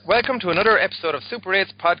Welcome to another episode of Super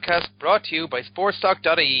 8's podcast brought to you by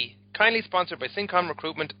Sportstock.ie, kindly sponsored by Syncom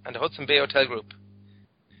Recruitment and the Hudson Bay Hotel Group.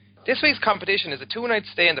 This week's competition is a 2-night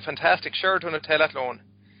stay in the fantastic Sheraton Hotel Athlone.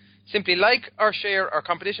 Simply like or share our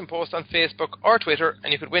competition post on Facebook or Twitter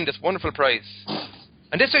and you could win this wonderful prize.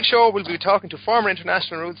 On this week's show we'll be talking to former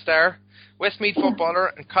international route star, Westmeath footballer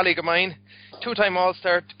and colleague of mine, two-time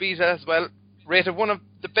All-Star to beat as well, rated one of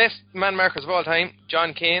the best man markers of all time,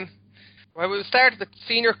 John Kane. Well, we'll start the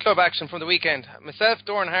senior club action from the weekend. Myself,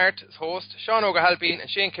 Doran Hart, as host, Sean O'Gahalpine and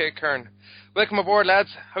Shane Kern. Welcome aboard, lads.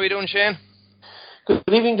 How are you doing, Shane? Good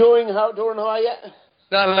evening, Doran. How are you?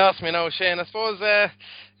 Not lost me now, Shane. I suppose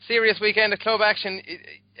serious weekend of club action.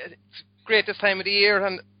 It's great this time of the year,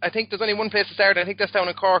 and I think there's only one place to start. I think that's down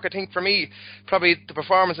in Cork. I think for me, probably the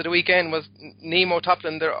performance of the weekend was Nemo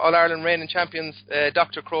toppling the All-Ireland reigning champions,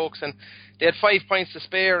 Dr. Crokes, and they had 5 points to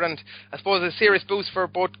spare, and I suppose a serious boost for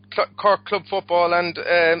both Cork club football and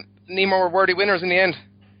Nemo were worthy winners in the end.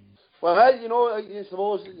 Well, you know, I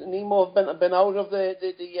suppose Nemo have been out of the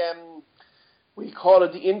we call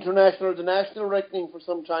it the international or the national reckoning for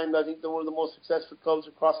some time. I think they're one of the most successful clubs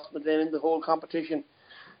across Medellin in the whole competition.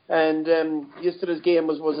 And yesterday's game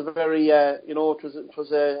was a very, it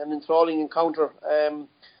was an enthralling encounter.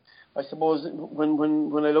 I suppose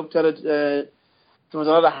when I looked at it, there was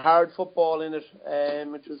a lot of hard football in it.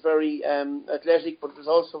 It was very athletic, but it was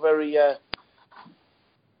also very,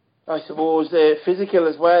 physical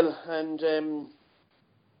as well. And,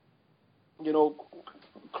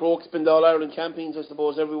 Crokes been the All-Ireland champions. I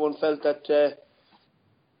suppose everyone felt that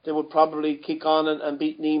they would probably kick on and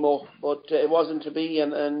beat Nemo, but it wasn't to be,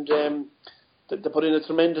 and they put in a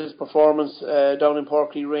tremendous performance down in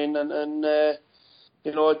Páirc Uí Rinn, and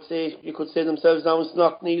I'd say you could say themselves now it's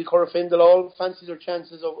not Neil Corofindle all fancy their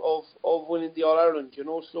chances of winning the All-Ireland,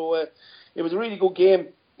 so it was a really good game,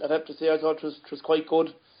 I'd have to say. I thought it was quite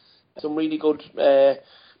good. Some really good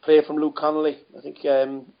play from Luke Connolly. I think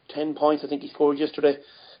 10 points I think he scored yesterday,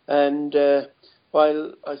 and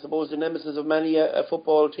while I suppose the nemesis of many a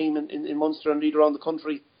football team in Munster and indeed around the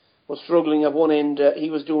country was struggling at one end, he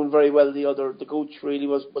was doing very well the other. The Gooch really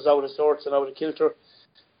was out of sorts and out of kilter,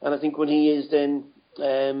 and I think when he is then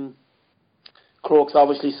Crokes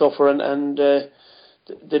obviously suffer and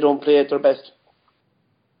they don't play at their best.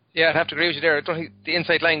 Yeah, I'd have to agree with you there. I don't think the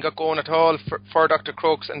inside line got going at all for Dr.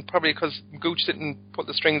 Crokes, and probably because Gooch didn't put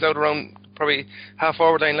the strings out around probably half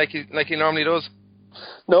forward line like he normally does.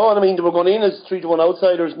 No, and I mean, they were going in as 3-1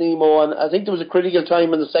 outsiders, Nemo, and I think there was a critical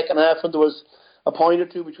time in the second half when there was a point or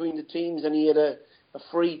two between the teams and he had a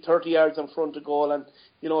free 30 yards in front of goal, and,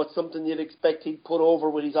 it's something you'd expect he'd put over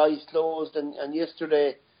with his eyes closed, and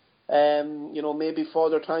yesterday, maybe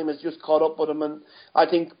further time has just caught up with him, and I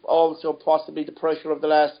think also possibly the pressure of the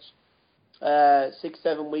last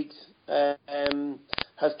 6-7 weeks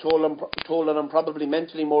has told on him probably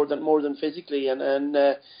mentally more than physically,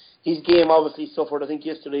 and his game obviously suffered. I think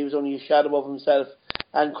yesterday he was only a shadow of himself,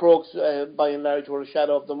 and Crokes by and large were a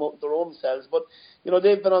shadow of their own selves. But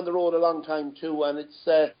they've been on the road a long time too, and it's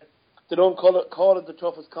they don't call it the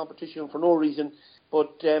toughest competition for no reason.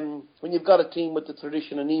 But when you've got a team with the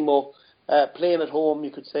tradition of Nemo playing at home,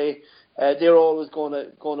 you could say they're always going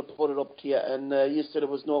to put it up to you. And yesterday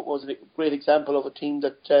was a great example of a team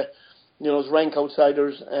that as rank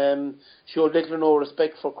outsiders showed little or no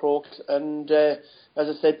respect for Crokes, and as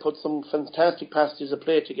I said, put some fantastic passages of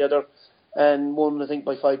play together and won, I think,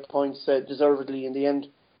 by 5 points deservedly in the end.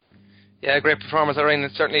 Yeah, great performance, Ryan.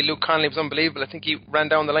 And certainly Luke Connolly was unbelievable. I think he ran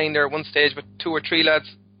down the line there at one stage with 2 or 3 lads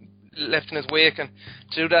left in his wake, and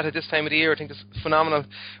to do that at this time of the year I think is phenomenal.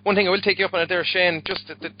 One thing I will take you up on it there, Shane, just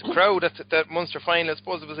the crowd at that Munster final, I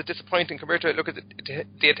suppose it was a disappointing compared to look at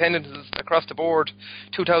the attendances across the board.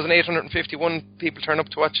 2,851 people turn up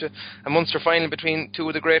to watch a Munster final between two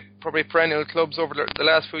of the great, probably perennial clubs over the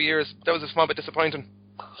last few years. That was a small bit disappointing.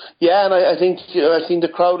 Yeah, and I think I think the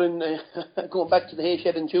crowd in going back to the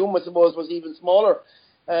Hayshed in Tuam, I suppose, was even smaller.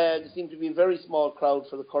 There seemed to be a very small crowd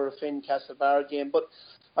for the Corofin Castlebar game, but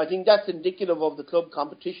I think that's indicative of the club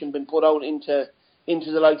competition being put out into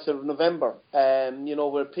the likes of November,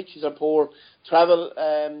 where pitches are poor, travel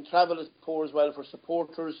is poor as well for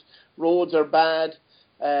supporters, roads are bad,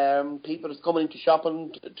 people is coming into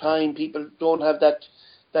shopping time, people don't have that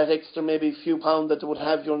extra maybe few pound that they would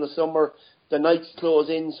have during the summer, the nights close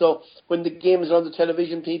in, so when the games are on the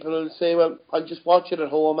television, people will say, well, I'll just watch it at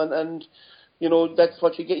home, and that's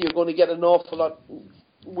what you get. You're going to get an awful lot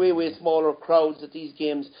way smaller crowds at these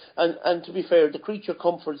games, and to be fair, the creature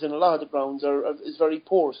comforts in a lot of the grounds is very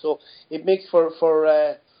poor, so it makes for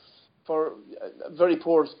a very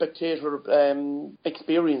poor spectator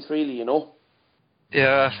experience, really.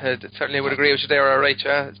 Yeah, I certainly would agree with you there, alright,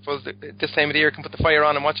 yeah. I suppose this time of the year you can put the fire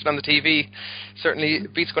on and watch it on the TV. Certainly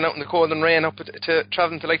beats going out in the cold and rain up to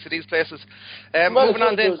travelling to the likes of these places. Moving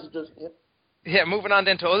on then. Yeah, moving on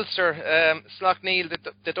then to Ulster. Slaughtneil,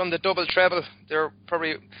 they've done the double treble. They're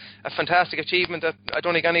probably a fantastic achievement that I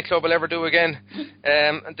don't think any club will ever do again.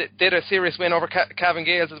 They did a serious win over Cavan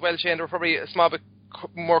Gaels as well, Shane. They were probably a small bit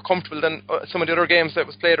more comfortable than some of the other games that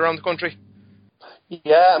was played around the country.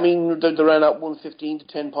 Yeah, I mean, they ran out 115 to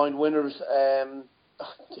 10-point winners. I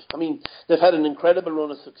mean, they've had an incredible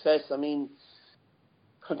run of success. I mean,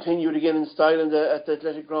 continued again in style at the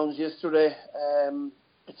Athletic Grounds yesterday.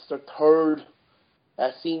 It's their third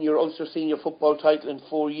Ulster senior football title in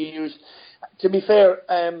 4 years. To be fair,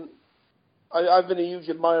 I've been a huge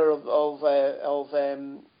admirer of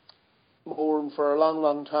Moran for a long,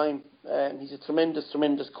 long time. He's a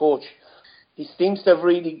tremendous coach. He seems to have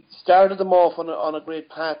really started them off on a great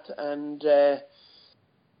path, and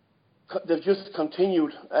they've just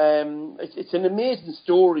continued. It's an amazing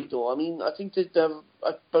story, though. I mean, I think that they have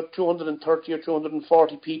about 230 or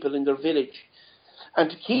 240 people in their village. And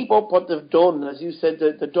to keep up what they've done, as you said,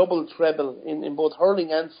 the double treble in both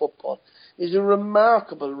hurling and football is a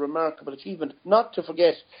remarkable achievement. Not to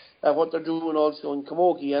forget what they're doing also in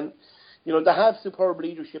Camogie. And, you know, they have superb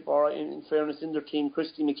leadership, or in fairness, in their team.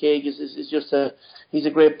 Christy McCaig is just he's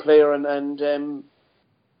a great player, and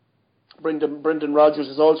Brendan Rogers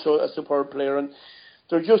is also a superb player. And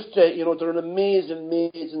they're just, they're an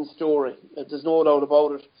amazing story. There's no doubt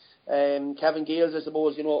about it. Cavan Gaels, I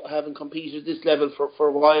suppose, haven't competed at this level for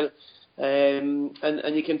a while,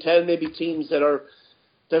 and you can tell maybe teams that are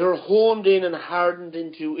honed in and hardened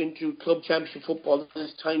into club championship football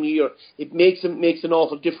this time of year. It makes an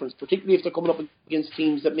awful difference, particularly if they're coming up against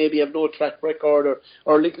teams that maybe have no track record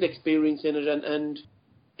or little experience in it, and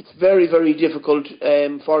it's very, very difficult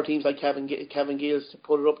for teams like Cavan Gaels to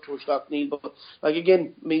put it up to a Slaughtneil. But like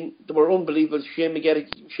again, I mean, they were unbelievable. Shane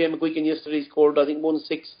McGuigan yesterday scored, I think,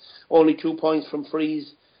 1-6, only 2 points from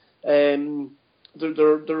frees. They're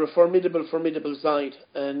a formidable side,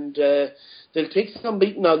 and they'll take some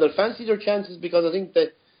beating now. They'll fancy their chances, because I think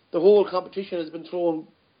that the whole competition has been thrown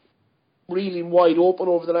really wide open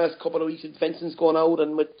over the last couple of weeks. With Fenson's gone out,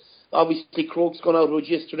 and with obviously Croke's gone out, which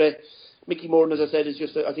yesterday. Mickey Moran, as I said, is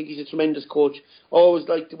I think he's a tremendous coach. Always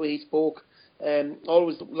liked the way he spoke,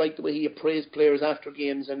 always liked the way he appraised players after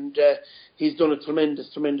games, and he's done a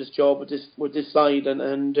tremendous job with this side,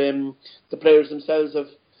 and the players themselves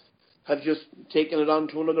have just taken it on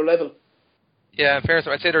to another level. Yeah, in fairness,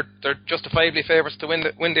 I'd say they're justifiably favourites to win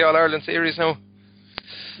the All-Ireland series now.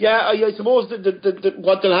 Yeah, I suppose that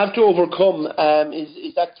what they'll have to overcome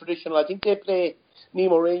is that traditional. I think they play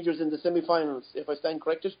Nemo Rangers in the semi-finals, if I stand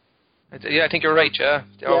corrected. Yeah, I think you're right, yeah.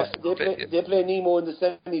 They play Nemo in the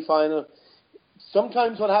semi-final.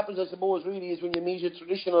 Sometimes what happens, I suppose, really is when you meet a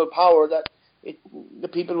traditional power, that the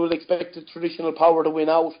people will expect the traditional power to win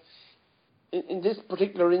out. In this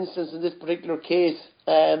particular instance, in this particular case,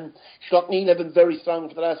 Slaughtneil have been very strong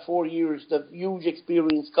for the last 4 years. They've huge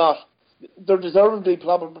experience got. They're deservedly,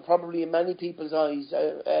 probably in many people's eyes,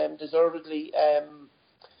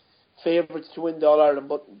 favourites to win the All-Ireland,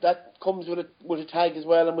 but that comes with a tag as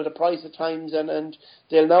well, and with a price at times, and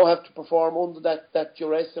they'll now have to perform under that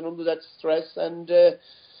duress and under that stress, and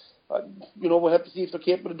we'll have to see if they're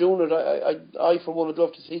capable of doing it. I for one, would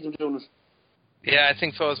love to see them doing it. Yeah, I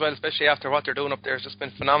think so as well, especially after what they're doing up there. It's just been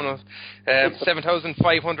phenomenal.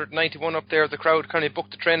 7,591 up there. The crowd kind of booked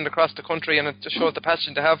the trend across the country, and it just shows the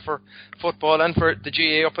passion they have for football and for the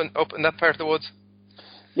GAA up in that part of the woods.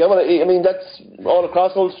 Yeah, well, I mean, that's all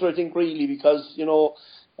across Ulster, I think, really, because, as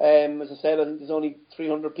I said, I think there's only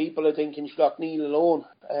 300 people, I think, in Slaughtneil alone.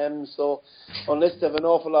 So unless they have an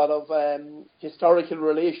awful lot of historical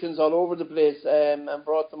relations all over the place and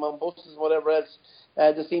brought them on buses and whatever else,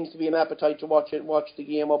 there seems to be an appetite to watch the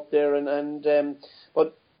game up there.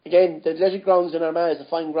 But again, the Athletic Grounds in Armagh is a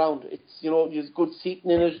fine ground. It's, there's good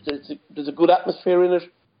seating in it. There's a good atmosphere in it.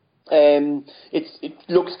 It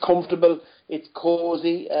looks comfortable. It's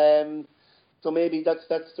cosy. So maybe that's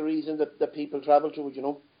the reason that people travel to it,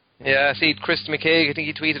 Yeah, I see Chris McCaig, I think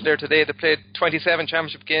he tweeted there today, they played 27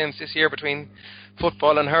 championship games this year between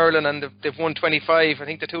football and hurling, and they've won 25. I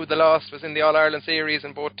think the two they lost was in the All-Ireland series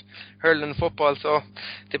in both hurling and football, so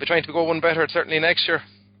they'll be trying to go one better certainly next year.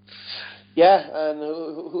 Yeah, and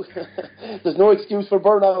there's no excuse for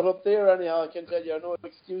burnout up there anyhow, I can tell you.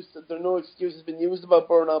 There's no excuse has been used about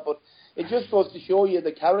burnout, but it just goes to show you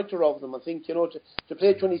the character of them. I think, to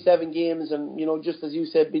play 27 games and, just as you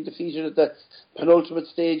said, be defeated at the penultimate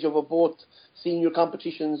stage of both senior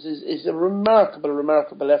competitions is a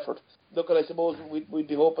remarkable effort. look, I suppose we'd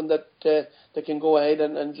be hoping that they can go ahead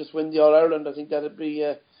and just win the All Ireland. I think that'd be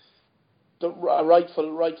a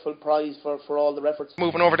rightful prize for all their efforts.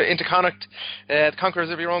 Moving over into Connacht, the conquerors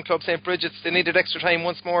of your own club, St. Bridget's, they needed extra time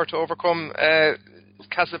once more to overcome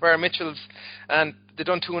Castlebar Mitchells, and they've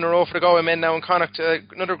done 2 in a row for the Galway men now in Connacht.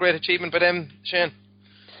 Another great achievement by them, Shane.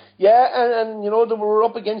 Yeah, and you know, they were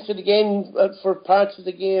up against it again for parts of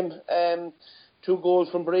the game. 2 goals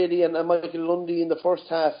from Brady and Michael Lundy in the first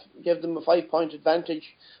half gave them a 5-point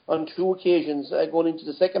advantage on 2 occasions going into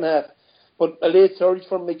the second half. But a late surge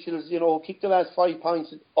from Mitchells, you know, kicked the last 5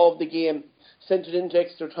 points of the game, sent it into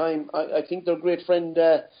extra time. I think their great friend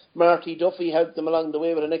Marty Duffy helped them along the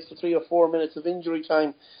way with an extra 3 or 4 minutes of injury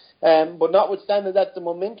time. But notwithstanding that, the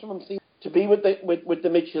momentum seemed to be with the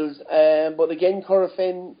Mitchells. But again,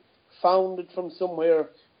 Corofin found it from somewhere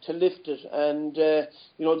to lift it. And,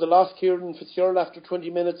 you know, the lost Kieran Fitzgerald after 20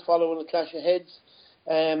 minutes following a clash of heads.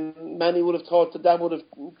 Many would have thought that would have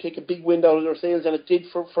taken a big wind out of their sails, and it did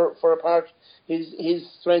for a part. His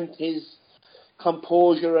strength, his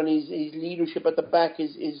composure and his leadership at the back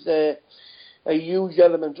is a huge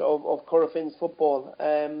element of Corofin's football.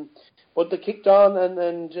 But they kicked on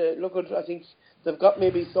and look at, I think they've got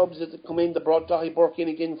maybe subs that come in. They brought Dahi Burke in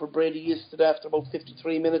again for Brady yesterday after about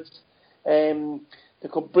 53 minutes. They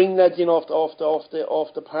could bring lads in off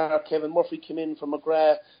the park. Kevin Murphy came in for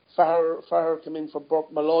McGrath, Farrer came in for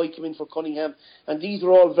Burke, Malloy came in for Cunningham, and these are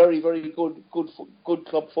all very, very good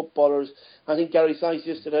club footballers. I think Gary Sice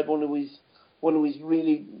yesterday had one of his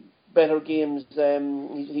really better games.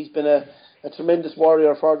 He's been a tremendous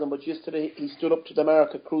warrior for them, but yesterday he stood up to the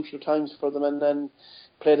mark at crucial times for them, and then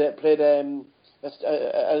played a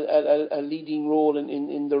leading role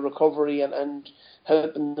in the recovery and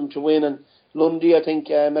helping them to win. And Lundy, I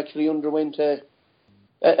think, actually underwent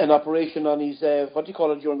an operation on his, what do you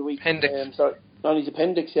call it, during the week? Appendix. On his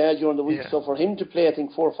appendix, during the week. Yeah. So for him to play, I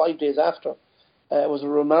think, 4 or 5 days after, was a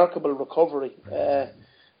remarkable recovery.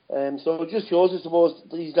 So it just shows, I suppose,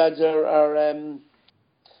 these lads are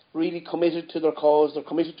really committed to their cause. They're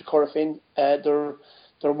committed to Corofin.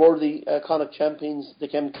 They're worthy Connacht champions. They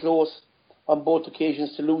came close on both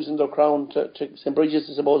occasions to losing their crown to St. Bridget's,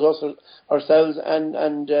 I suppose, ourselves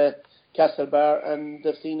and Castlebar, and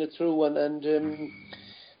they've seen it through, and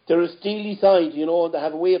they're a steely side, you know. They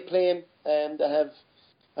have a way of playing, and they have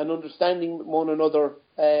an understanding with one another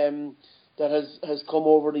that has come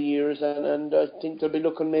over the years, and I think they'll be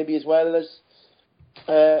looking maybe as well as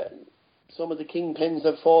some of the kingpins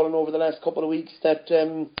have fallen over the last couple of weeks, that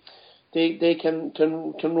they can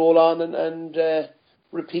roll on and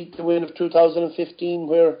repeat the win of 2015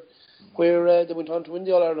 where they went on to win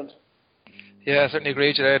the All Ireland. Yeah, I certainly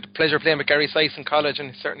agree. I had the pleasure of playing with Gary Sice in college,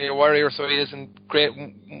 and he's certainly a warrior, so he is, and great,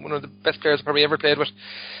 one of the best players I've probably ever played with.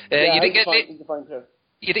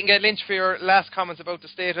 You didn't get lynched for your last comments about the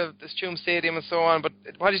state of the Tuam Stadium and so on, but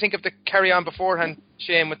what do you think of the carry-on beforehand,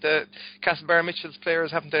 Shane, with the Castlebar Mitchells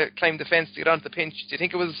players having to climb the fence to get onto the pitch? Do you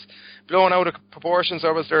think it was blown out of proportions,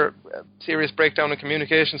 or was there a serious breakdown in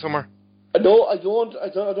communication somewhere? No, I don't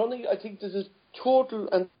think. I think there's a total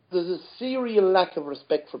and there's a serial lack of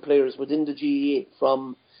respect for players within the GAA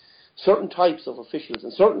from certain types of officials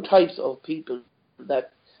and certain types of people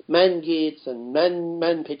that man gates and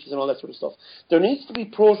man pitches and all that sort of stuff. There needs to be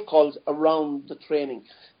protocols around the training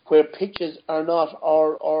where pitches are not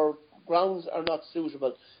or grounds are not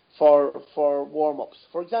suitable for warm-ups.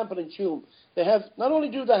 For example, in Tuam, they have, not only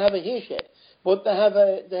do they have a hay shed, but they have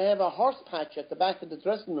a horse patch at the back of the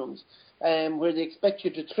dressing rooms where they expect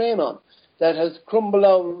you to train on, that has crumbled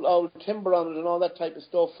out timber on it and all that type of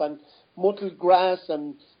stuff, and mottled grass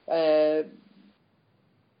and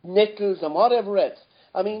nettles and whatever else.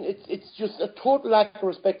 I mean, it's just a total lack of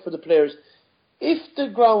respect for the players. If the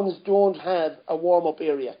grounds don't have a warm-up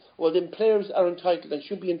area, well, then players are entitled and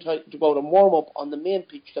should be entitled to go out and warm up on the main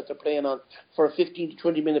pitch that they're playing on for a 15 to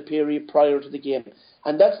 20 minute period prior to the game.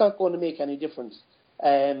 And that's not going to make any difference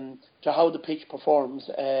to how the pitch performs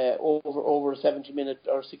over a 70-minute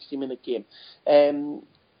or 60-minute game. And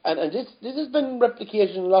this has been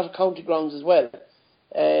replicated in a lot of county grounds as well,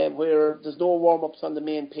 where there's no warm-ups on the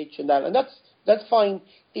main pitch and that. And that's fine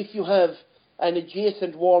if you have an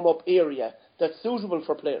adjacent warm-up area that's suitable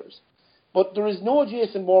for players. But there is no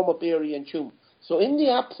adjacent warm-up area in Tuam. So in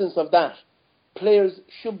the absence of that, players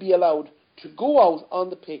should be allowed to go out on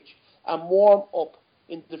the pitch and warm up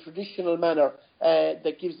in the traditional manner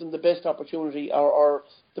that gives them the best opportunity or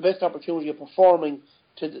the best opportunity of performing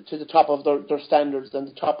to the top of their standards and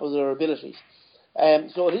the top of their abilities.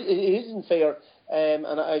 So it isn't fair. And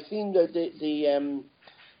I've seen the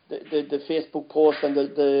Facebook post and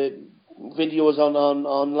the videos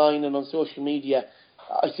online and on social media,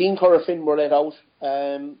 I seen Corofin were let out.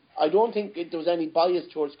 I don't think there was any bias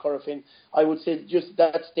towards Corofin. I would say just at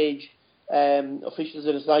that stage, officials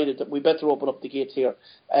have decided that we better open up the gates here.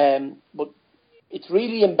 But it's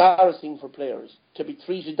really embarrassing for players to be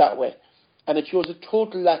treated that way, and it shows a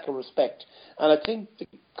total lack of respect. And I think the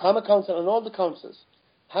Connacht Council and all the councils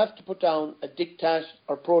have to put down a diktat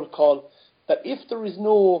or protocol that if there is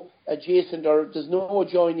no adjacent or there's no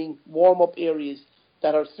adjoining warm-up areas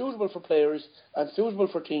that are suitable for players and suitable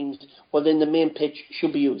for teams, well then the main pitch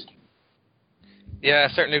should be used. Yeah,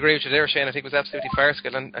 I certainly agree with you there, Shane. I think it was absolutely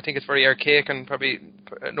farcical, and I think it's very archaic and probably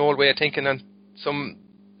an old way of thinking, and some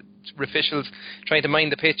officials trying to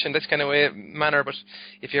mind the pitch in this kind of manner. But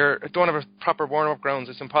if you don't have a proper warm-up grounds,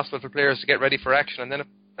 it's impossible for players to get ready for action, and then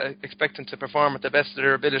expect them to perform at the best of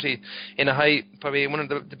their ability in a high, probably one of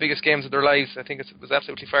the biggest games of their lives. I think it was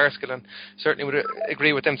absolutely farcical, and certainly would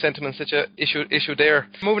agree with them sentiments. Such a issue there.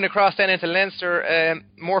 Moving across then into Leinster,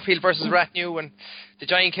 Moorfield versus Rathnew, and the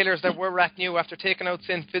giant killers that were Rathnew, after taking out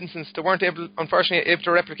St Vincent's, they weren't unfortunately able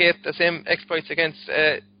to replicate the same exploits against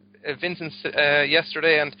Vincent's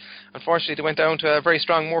yesterday, and unfortunately they went down to a very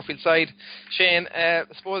strong Moorfield side. Shane, I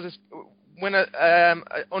suppose it's when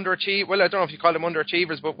underachieve, well, I don't know if you call them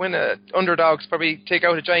underachievers, but when underdogs probably take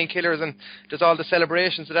out a giant killers and there's all the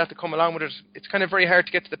celebrations that have to come along with it, it's kind of very hard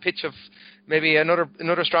to get to the pitch of maybe another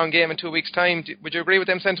strong game in 2 weeks' time. Would you agree with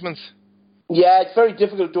them sentiments? Yeah, it's very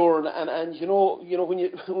difficult, Doran, and you know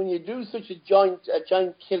when you do such a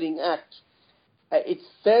giant killing act, it's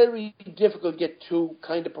very difficult to get two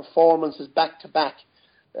kind of performances back to back,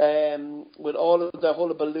 with all of the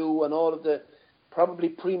hullabaloo and all of the probably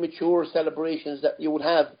premature celebrations that you would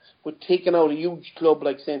have with taking out a huge club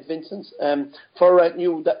like St Vincent's. For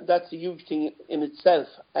Rathnew, that's a huge thing in itself.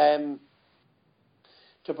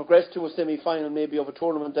 To progress to a semi-final maybe of a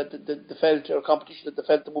tournament that they felt, or a competition that they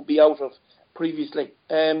felt they would be out of previously.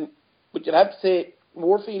 But you'd have to say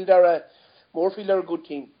Moorfield are a good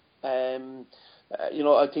team.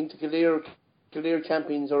 I think the Kildare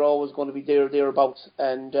champions are always going to be thereabouts,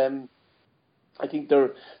 and I think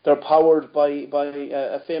they're powered by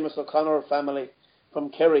a famous O'Connor family from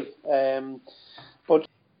Kerry. But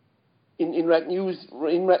in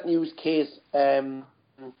Rathnew's case,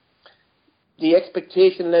 the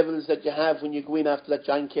expectation levels that you have when you go in after that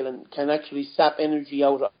giant killing can actually sap energy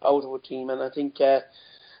out of a team, and I think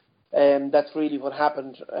that's really what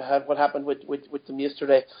happened. What happened with them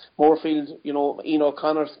yesterday. Moorfield, Ian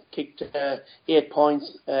O'Connor kicked 8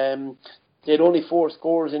 points. They had only 4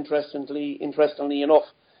 scores, interestingly enough,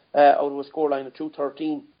 out of a scoreline of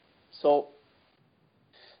 213. So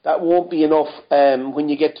that won't be enough when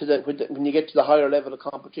you get to the higher level of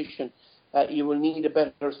competition. You will need a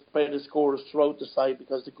better spread of scores throughout the side,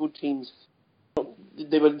 because the good teams,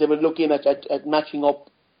 they will look in at matching up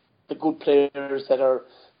the good players that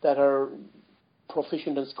are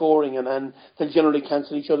proficient in scoring, and they'll generally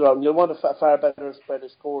cancel each other out. And you'll want a far better spread of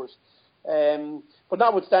scores. But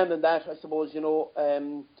notwithstanding that, I suppose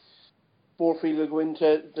Moorfield will go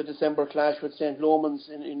into the December clash with St Lomans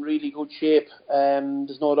in really good shape.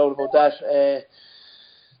 There's no doubt about that.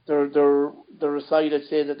 They're a side, I'd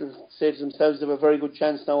say, that will say to themselves they have a very good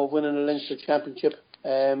chance now of winning a Leinster Championship,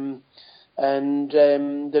 and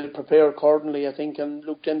they'll prepare accordingly, I think. And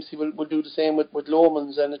Luke Dempsey will do the same with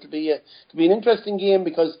Lomans, and it'll be an interesting game,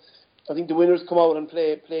 because I think the winners come out and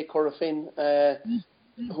play Corofin.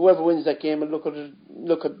 Whoever wins that game will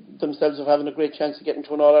look at themselves of having a great chance of getting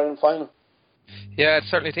to an All-Ireland final. Yeah, I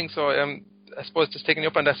certainly think so. I suppose just taking you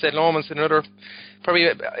up on that, St Lomans, another, probably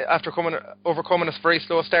after overcoming a very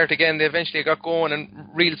slow start again, they eventually got going and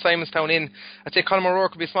reeled Simonstown in. I'd say Colin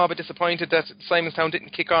O'Rourke would be a small bit disappointed that Simonstown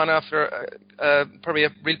didn't kick on after probably a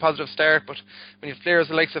real positive start, but when you have players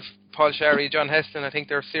the likes of Paul Sherry, John Heston, I think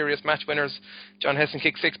they're serious match winners. John Heston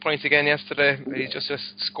kicked 6 points again yesterday. He's just a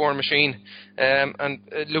scoring machine. And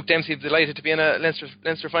Luke Dempsey is delighted to be in a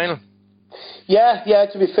Leinster final. Yeah,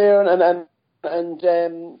 to be fair, and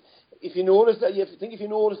if you notice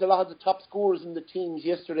a lot of the top scorers in the teams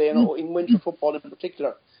yesterday, in winter football in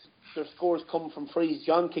particular, their scores come from frees.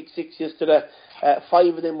 John kicked 6 yesterday. 5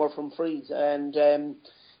 of them were from frees, and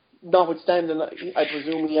notwithstanding, I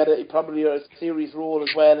presume he had probably a serious role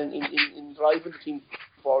as well in driving the team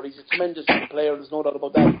forward. He's a tremendous player. There's no doubt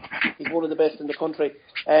about that. He's one of the best in the country.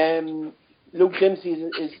 Luke Dempsey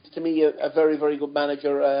is to me a very, very good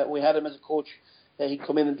manager. We had him as a coach. He'd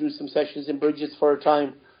come in and do some sessions in Bridges for a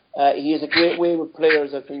time. He has a great way with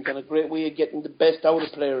players, I think, and a great way of getting the best out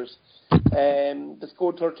of players. They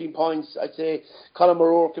scored 13 points. I'd say Colin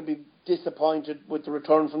O'Rourke could be disappointed with the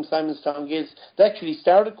return from Simonstown Gills. They actually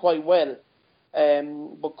started quite well,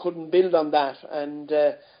 but couldn't build on that, and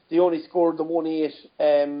they only scored the 1-8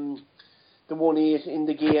 in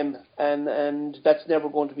the game, and that's never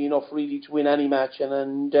going to be enough really to win any match.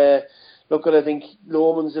 And look, I think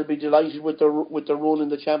Lomans will be delighted with their run in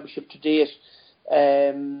the championship to date,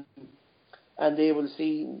 and they will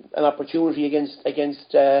see an opportunity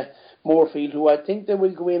against Moorfield, who I think they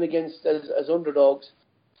will go in against as underdogs,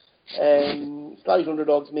 slight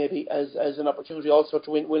underdogs maybe, as an opportunity also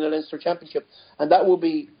to win a Leinster championship, and that will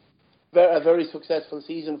be a very successful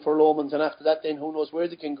season for Lomans. And after that, then who knows where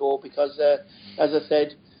they can go, because as I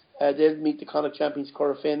said, they'll meet the Connacht champions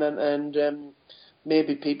Corofin, and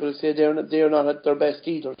maybe people say they're not at their best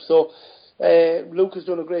either. So Luke has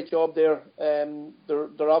done a great job there.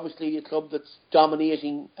 They're obviously a club that's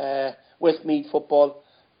dominating Westmeath football.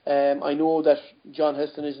 I know that John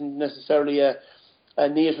Heston isn't necessarily a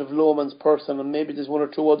native Lomans person, and maybe there's one or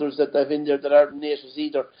two others that they've in there that aren't natives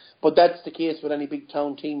either. But that's the case with any big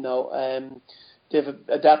town team now. They've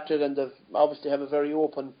adapted, and they've obviously have a very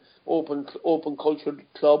open cultured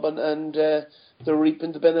club, and they're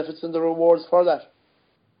reaping the benefits and the rewards for that.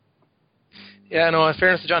 Yeah, no, in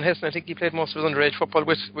fairness to John Heston, I think he played most of his underage football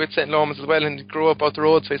with St. Lomans as well, and grew up out the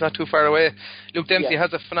road, so he's not too far away. Luke Dempsey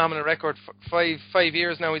has a phenomenal record. 5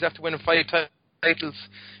 years now, he's after winning 5 titles,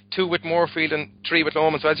 2 with Moorfield and 3 with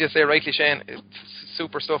Lomans. So as you say rightly, Shane, it's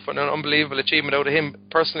super stuff and an unbelievable achievement out of him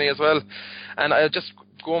personally as well. And I just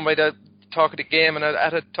going by the talk of the game and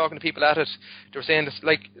talking to people at it, they were saying this,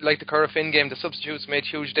 like the Corofin game, the substitutes made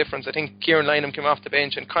huge difference. I think Kieran Lynham came off the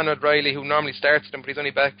bench, and Conrad Riley, who normally starts them but he's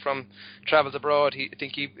only back from travels abroad,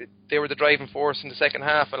 they were the driving force in the second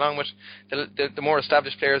half, along with the more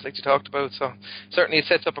established players like you talked about. So certainly it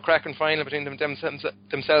sets up a cracking final between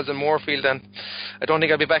themselves and Moorfield, and I don't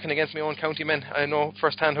think I'll be backing against my own county men. I know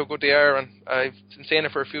first hand how good they are, and I've been saying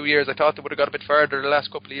it for a few years. I thought they would have got a bit further the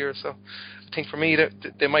last couple of years, so I think for me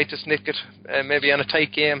they might just nick it, maybe on a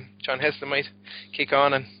tight game. John Heston might kick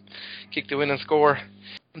on and kick the winning score.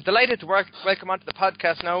 I'm delighted to welcome onto the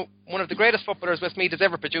podcast now one of the greatest footballers Westmeath has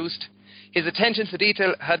ever produced. His attention to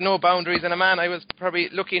detail had no boundaries, and a man I was probably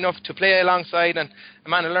lucky enough to play alongside, and a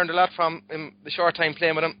man I learned a lot from in the short time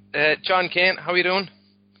playing with him. John Kane, how are you doing?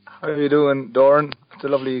 How are you doing, Doran? It's a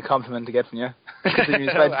lovely compliment to get from you. Considering you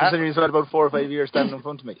spent about 4 or 5 years standing in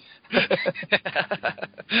front of me.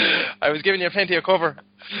 I was giving you plenty of cover.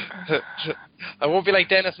 I won't be like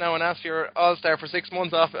Dennis now and ask for your all-star for 6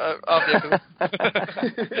 months off you.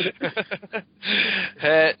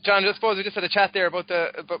 John, I suppose we just had a chat there about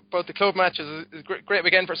the club matches. It was a great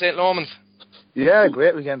weekend for St. Lomans. Yeah,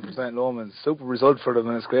 great weekend for St. Lomans. Super result for them,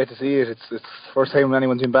 and it's great to see it. It's the first time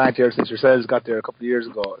anyone's been back there since yourselves got there a couple of years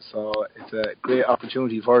ago. So it's a great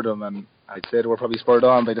opportunity for them, and I'd say they were probably spurred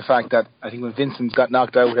on by the fact that I think when Vincent's got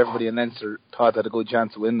knocked out, everybody in Leinster thought they had a good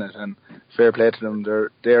chance to win it, and fair play to them.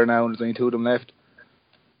 They're there now, and there's only 2 of them left.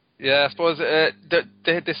 Yeah, I suppose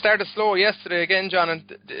they started slow yesterday again, John,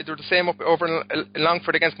 and they were the same up over in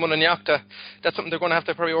Longford against Mullinachta. That's something they're going to have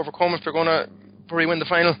to probably overcome if they're going to probably win the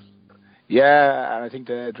final. Yeah, and I think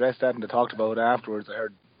they addressed that and they talked about it afterwards. I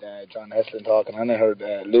heard John Heslin talking, and I heard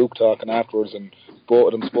Luke talking afterwards, and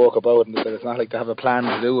both of them spoke about it, and they said it's not like they have a plan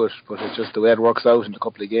to do it, but it's just the way it works out in a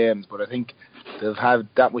couple of games. But I think they've had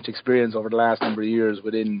that much experience over the last number of years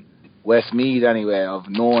within Westmeath anyway, of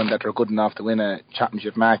knowing that they're good enough to win a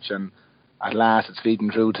championship match, and at last it's feeding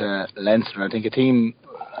through to Leinster. And I think a team,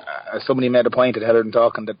 somebody made a point at Heather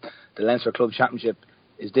talking that the Leinster Club Championship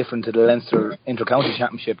is different to the Leinster Inter-County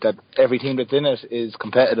Championship, that every team that's in it is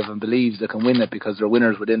competitive and believes they can win it because they're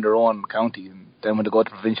winners within their own county, and then when they go to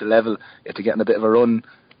provincial level, if they're getting a bit of a run,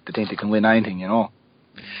 they think they can win anything, you know.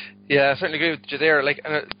 Yeah, I certainly agree with you there. And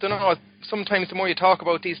I don't know, sometimes the more you talk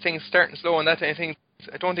about these things starting slow and that kind of thing,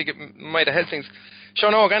 I don't think it might have helped things.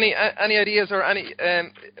 Sean Og, any ideas or any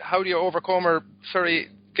how do you overcome or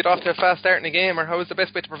get off to a fast start in the game, or how is the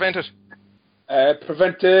best way to prevent it?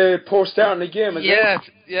 Prevent the poor start in the game, Yes,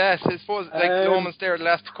 I suppose Lomans there the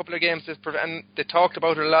last couple of games, and they talked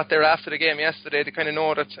about it a lot there after the game yesterday. They kind of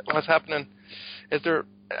know that what's happening. Is there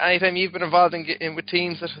any time you've been involved in with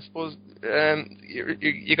teams that I suppose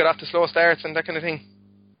you got off to slow starts and that kind of thing?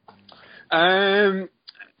 I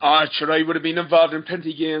would have been involved in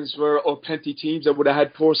plenty games or plenty teams that would have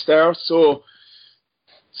had poor starts. So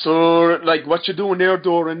like what you're doing there,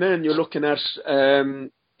 Doran, then you're looking at the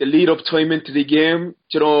lead up time into the game.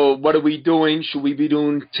 You know, what are we doing? Should we be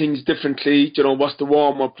doing things differently? You know, what's the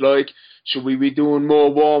warm up like? Should we be doing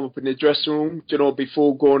more warm up in the dressing room? You know,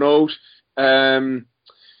 before going out?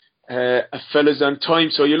 A fella's on time,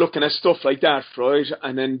 so you're looking at stuff like that, right?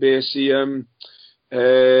 And then basically,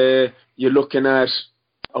 you're looking at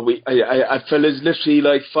I felt it's literally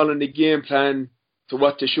like following the game plan to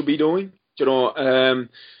what they should be doing, because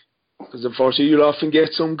unfortunately you'll often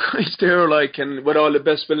get some guys there, like, and with all the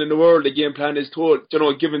best will in the world, the game plan is told,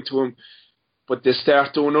 given to them, but they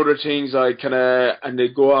start doing other things, like, and they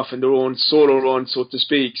go off in their own solo run, so to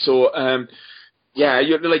speak. So,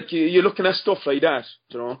 you're looking at stuff like that,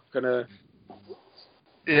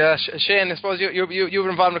 Yeah, Shane, I suppose you were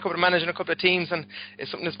involved in a couple of managing a couple of teams, and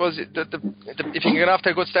it's something I suppose if you can get off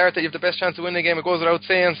to a good start, that you have the best chance of winning the game. It goes without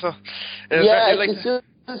saying. So, it's just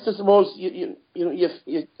I suppose you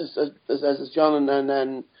as John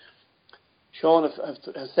and Sean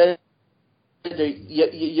have said,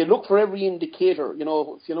 you look for every indicator. If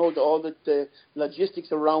all the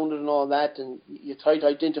logistics around it and all that, and you try to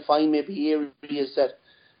identify maybe areas that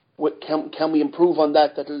can we improve on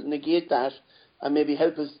that'll negate that. And maybe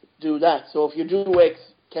help us do that. So if you do X,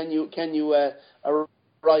 can you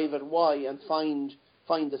arrive at Y and find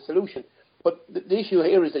the solution? But the issue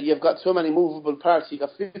here is that you've got so many movable parts. You've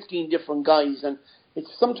got 15 different guys, and it's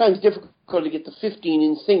sometimes difficult to get the 15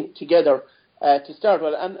 in sync together to start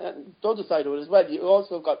with. And the other side of it as well, you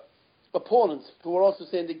also got opponents who are also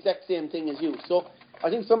saying the exact same thing as you. So I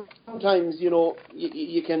think sometimes you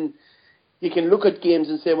can look at games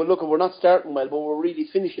and say, well, look, we're not starting well, but we're really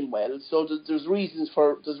finishing well. So there's reasons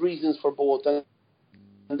for both,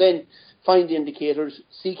 and then find the indicators,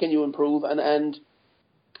 see can you improve, and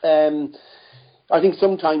I think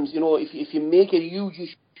sometimes if you make a huge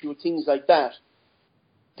issue of things like that,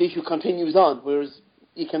 the issue continues on. Whereas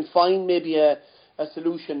you can find maybe a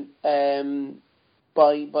solution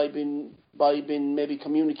by being maybe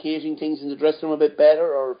communicating things in the dressing room a bit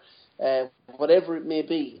better, or whatever it may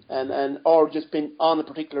be, and or just been on a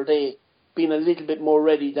particular day, being a little bit more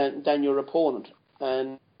ready than your opponent.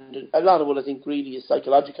 And a lot of it, I think, really is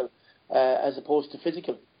psychological as opposed to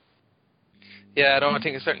physical. Yeah, I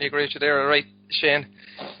think I certainly agree with you there. All right, Shane.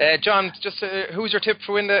 John, just who's your tip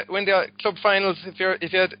for win the club finals? If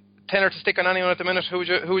you had tenner to stick on anyone at the minute, who would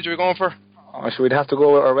you be going for? So we'd have to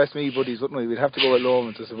go with our Westmeath buddies, wouldn't we? We'd have to go with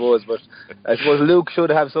Lomans, I suppose. But I suppose Luke should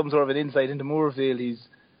have some sort of an insight into Moorfield.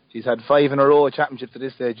 He's had 5 in a row championships at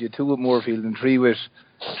this stage. He had 2 with Moorfield and 3 with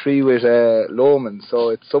Lomans. So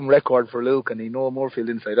it's some record for Luke, and he knows Moorfield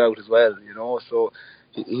inside out as well, So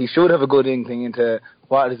he should have a good inkling into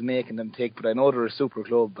what is making them tick. But I know they're a super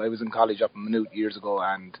club. I was in college up in Maynooth years ago,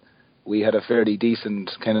 and we had a fairly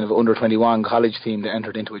decent kind of under-21 college team that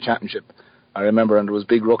entered into a championship. I remember, and there was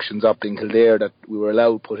big ructions up in Kildare that we were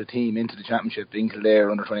allowed to put a team into the championship in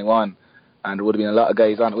Kildare under-21. And there would have been a lot of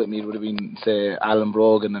guys on it with me. It would have been, say, Alan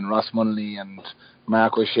Brogan and Ross Munnelly and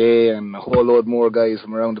Mark O'Shea and a whole load more guys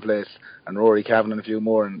from around the place, and Rory Cavan and a few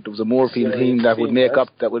more. And there was a Moorfield team that would make up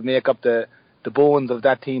the bones of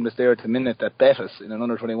that team that's there at the minute that bet us in an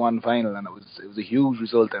under-21 final, and it was a huge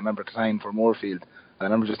result. I remember at the time for Moorfield. And I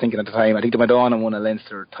remember just thinking at the time, I think they went on and won a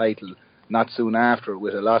Leinster title not soon after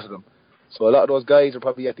with a lot of them. So a lot of those guys are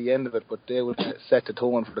probably at the end of it, but they would set the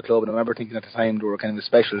tone for the club. And I remember thinking at the time they were kind of a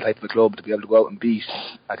special type of a club to be able to go out and beat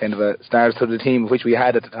a kind of a stars to the team which we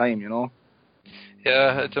had at the time,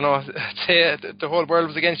 Yeah, I don't know. I'd say the whole world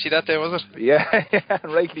was against you that day, was it? Yeah,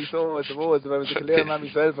 rightly so, I suppose. If I was a Kildare man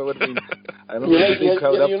myself, I would have been. I remember the big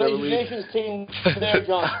crowd up there. United Nations team there,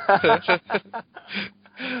 John.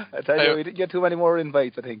 I tell you, we didn't get too many more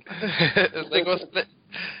invites, I think. Like us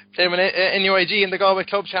playing in NUIG in the Galway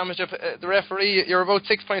Club Championship, the referee, you're about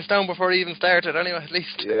 6 points down before he even started, anyway, at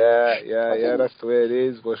least. Yeah, that's the way it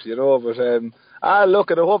is. But look,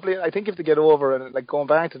 hopefully, I think if they get over and like going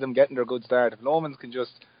back to them getting their good start, if Lomans can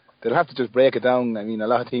they'll have to just break it down. I mean, a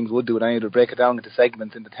lot of teams would do it. Either break it down into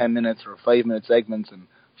segments, into 10 minutes or 5-minute segments, and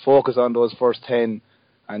focus on those first 10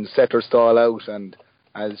 and set their stall out. And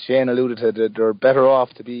as Shane alluded to, they're better off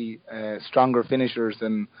to be stronger finishers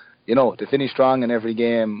than, to finish strong in every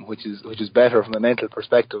game, which is better from a mental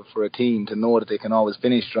perspective for a team to know that they can always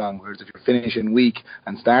finish strong. Whereas if you're finishing weak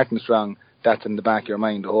and starting strong, that's in the back of your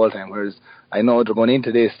mind the whole time. Whereas I know they're going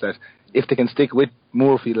into this that if they can stick with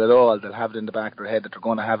Moorfield at all, they'll have it in the back of their head that they're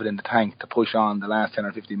going to have it in the tank to push on the last 10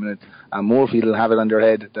 or 15 minutes. And Moorfield will have it on their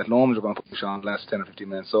head that Lomans are going to push on the last 10 or 15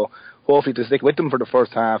 minutes. So hopefully to stick with them for the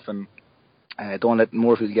first half and don't let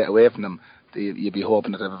Moorfield get away from them, you'd be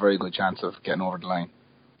hoping that they have a very good chance of getting over the line.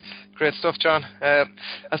 Great stuff, John. I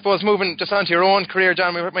suppose moving just on to your own career,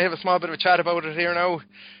 John, we might have a small bit of a chat about it here now.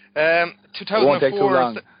 2004. It won't take too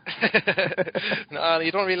long. No,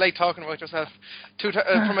 you don't really like talking about yourself.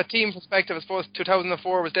 From a team perspective, I suppose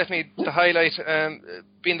 2004 was definitely the highlight,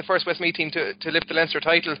 being the first Westmeath team to lift the Leinster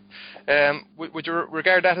title. Would you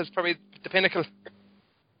regard that as probably the pinnacle? Yeah,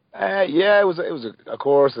 2004 was definitely the highlight. Being the first Westmeath team to lift the Leinster title. 2004 was definitely the highlight. Being the first Westmeath team to lift the Leinster title. Would you regard that as probably the pinnacle? Yeah, it was of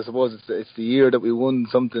course, I suppose it's the year that we won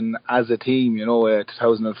something as a team,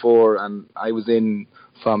 2004, and I was in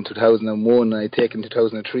from 2001. I had taken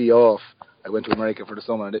 2003 off. I went to America for the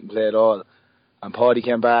summer and didn't play at all. And Paddy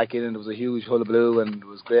came back in, and there was a huge hullabaloo, and there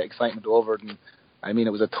was great excitement over it. And I mean,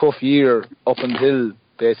 it was a tough year up until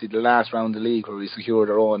basically the last round of the league, where we secured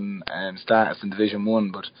our own status in Division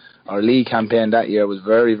 1. But our league campaign that year was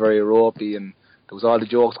very, very ropey, and there was all the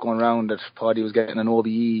jokes going around that Paddy was getting an OBE,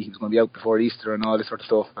 he was going to be out before Easter and all this sort of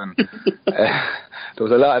stuff. And there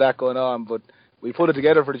was a lot of that going on, but we put it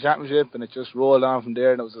together for the championship, and it just rolled on from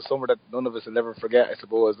there. And it was a summer that none of us will ever forget, I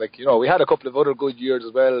suppose. We had a couple of other good years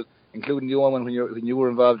as well, including the one when you were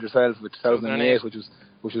involved yourself with 2008, which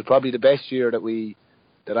was probably the best year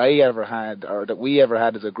that I ever had, or that we ever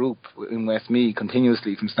had as a group in Westmeath,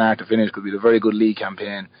 continuously from start to finish, because we had a very good league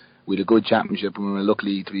campaign. We had a good championship, and we were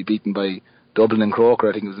lucky to be beaten by Dublin and Croker.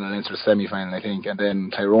 I think it was in the Leinster semi-final, and then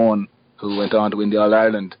Tyrone, who went on to win the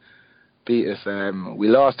All-Ireland, beat us. We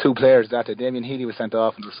lost two players that day. Damien Healy was sent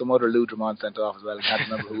off, and there was some other Lou Drummond sent off as well. I can't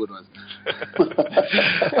remember who it was.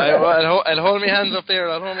 I'll hold my hands up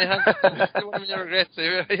there. I'll hold my hands up. Still one of your regrets.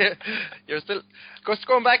 You're still... Just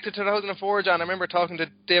going back to 2004, John, I remember talking to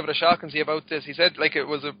David O'Shaughnessy about this. He said it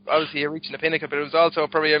was obviously reaching the pinnacle, but it was also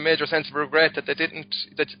probably a major sense of regret that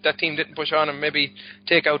that team didn't push on and maybe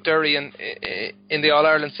take out Derry in the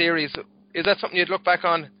All-Ireland series. Is that something you'd look back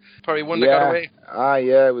on? Probably one that got away.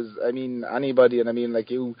 Yeah, it was. I mean, anybody, and I mean,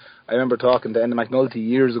 like you. I remember talking to Enda McNulty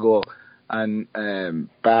years ago, and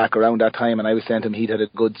back around that time, and I was saying to him he'd had a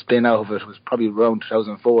good spin out of it. It was probably around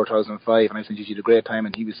 2004, 2005, and I said, "You had a great time,"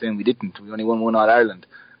 and he was saying we didn't. We only won one All Ireland,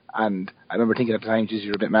 and I remember thinking at the time, "Geez,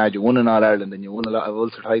 you're a bit mad. You won an All Ireland and you won a lot of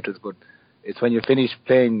Ulster titles, but it's when you finish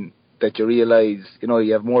playing that you realise,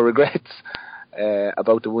 you have more regrets."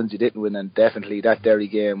 About the ones you didn't win, and definitely that Derry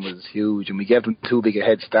game was huge, and we gave them too big a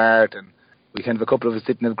head start, and we kind of a couple of us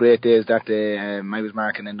didn't have great days that day. I was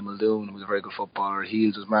marking Enda Muldoon, who was a very good footballer.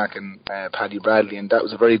 Heels was marking Paddy Bradley, and that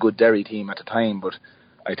was a very good Derry team at the time. But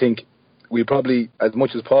I think we probably, as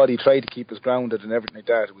much as Paddy tried to keep us grounded and everything like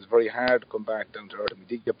that, it was very hard to come back down to earth, and we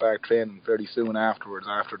did get back training fairly soon afterwards,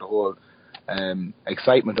 after the whole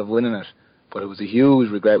excitement of winning it. But it was a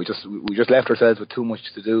huge regret. We just left ourselves with too much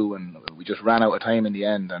to do, and we just ran out of time in the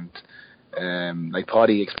end. And like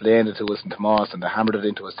Paddy explained it to us and Tomas, and they hammered it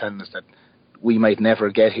into us, telling us that we might never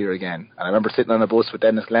get here again. And I remember sitting on a bus with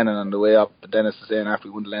Dennis Glennon on the way up, and Dennis was saying after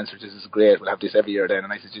we won the Leinster, "This is great. We'll have this every year then."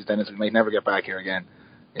 And I said, "Geez, Dennis, we might never get back here again."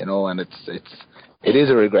 And it is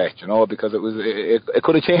a regret, because it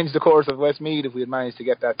could have changed the course of Westmeath if we had managed to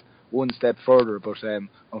get that one step further. But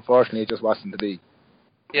unfortunately, it just wasn't to be.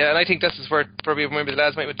 Yeah, and I think this is where probably maybe the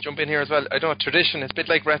lads might jump in here as well. I don't know, tradition, it's a bit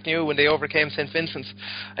like Rathnew when they overcame St. Vincent's.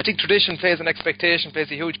 I think tradition plays an expectation,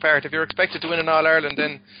 plays a huge part. If you're expected to win an All-Ireland,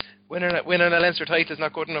 then winning a Leinster title is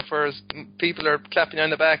not good enough, for us. People are clapping you on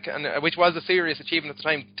the back, and which was a serious achievement at the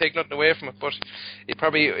time, take nothing away from it, but it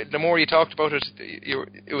probably, the more you talked about it,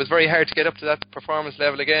 it was very hard to get up to that performance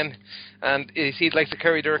level again. And you see, like the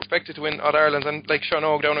Kerry, they're expected to win All-Irelands, and like Sean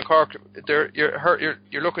Og down in Cork,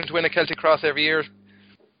 you're looking to win a Celtic Cross every year.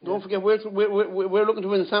 Don't forget, we're looking to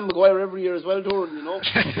win Sam Maguire every year as well, Doran,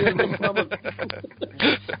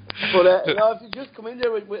 But if you just come in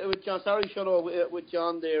there with John, sorry, with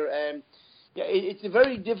John there, it's a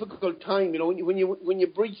very difficult time, when you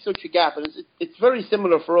breach such a gap, and it's very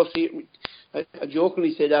similar for us here. I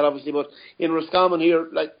jokingly say that, obviously, but in Roscommon here,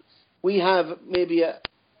 like, we have maybe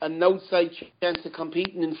an outside chance of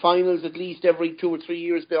competing in finals at least every 2 or 3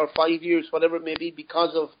 years, or 5 years, whatever it may be,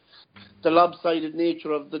 because of the lopsided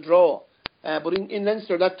nature of the draw. But in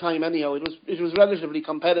Leinster that time, anyhow, it was relatively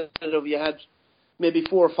competitive. You had maybe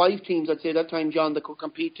 4 or 5 teams, I'd say, that time, John, that could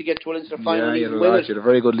compete to get to a Leinster final. Yeah, you had a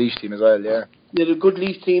very good Laois team as well, yeah. You had a good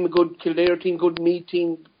Laois team, a good Kildare team, good Meath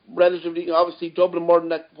team, relatively, obviously Dublin more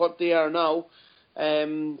than what they are now.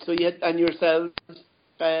 So you had, and yourselves.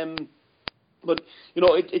 But,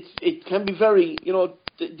 it can be very,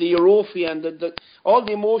 the Europhia and all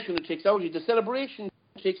the emotion it takes out of you. The celebration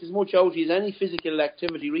takes as much out of you as any physical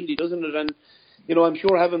activity, really, doesn't it? And, I'm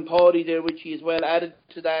sure having Paddy there with you as well added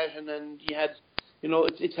to that, and then you had,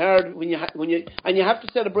 it's hard when you have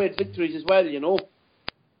to celebrate victories as well,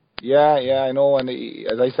 Yeah, I know, and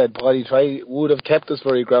as I said, Paddy would have kept us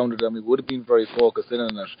very grounded, and we would have been very focused in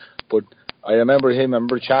on it, but I remember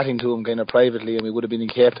chatting to him kind of privately, and we would have been in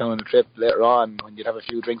Cape Town on a trip later on when you'd have a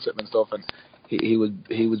few drinks with him and stuff, and he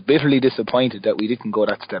was bitterly disappointed that we didn't go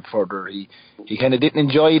that step further. He kind of didn't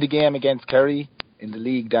enjoy the game against Kerry in the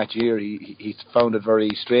league that year. He found it very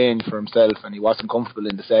strange for himself, and he wasn't comfortable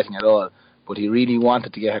in the setting at all, but he really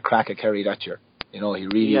wanted to get a crack at Kerry that year. You know, he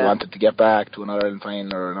really wanted to get back to an Ireland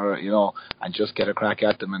final or another, you know, and just get a crack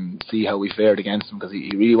at them and see how we fared against them, because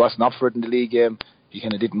he really wasn't up for it in the league game. He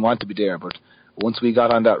kind of didn't want to be there, but once we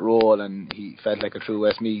got on that roll and he felt like a true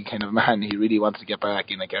Westmeath kind of man, he really wants to get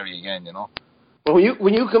back in a Kerry again, you know. Well,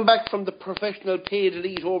 when you come back from the professional paid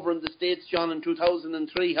elite over in the States, John, in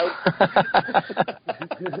 2003, how...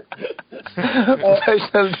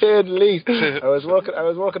 Professional paid elite. I was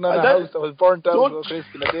working on a house that was burnt down to a crisp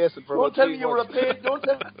in a basin for about 3 months. Don't tell me you were a paid... Don't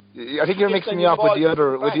tell me... I think you're mixing me up with the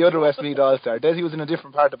other Westmeath All-Star. Desi was in a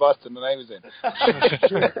different part of Boston than I was in.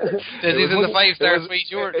 Desi's in the 5-star suite.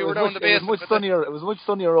 You were down the base. It was much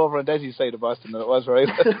sunnier over on Desi's side of Boston than it was where I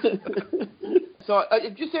was. So,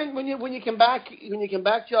 just saying, when you came back,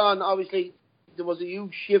 John, obviously there was a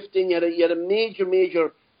huge shifting. You had a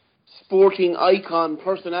major sporting icon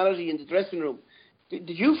personality in the dressing room. Did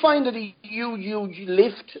you find that you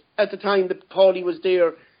lift at the time that Paulie was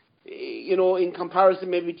there? You know, in comparison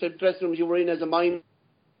maybe to dressing rooms you were in as a minor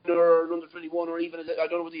or under 21, or even as I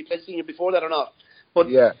don't know whether you played senior before that or not. But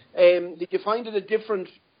did you find it a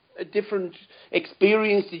different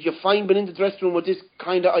experience? Did you find being in the dressing room with this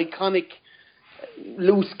kind of iconic,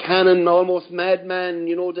 loose cannon, almost madman,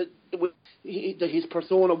 you know, that his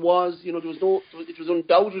persona was, you know, it was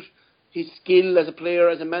undoubted his skill as a player,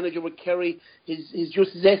 as a manager with Kerry, his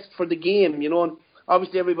just zest for the game, you know, and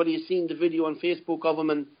obviously everybody has seen the video on Facebook of him,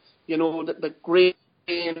 and, you know, that grain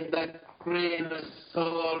of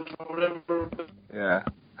salt or whatever. Yeah.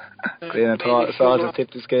 Grain of salt and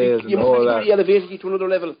tip the scales and all that. He elevated you to another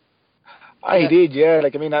level. I did, yeah.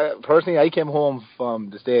 Like, I mean, personally, I came home from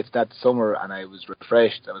the States that summer and I was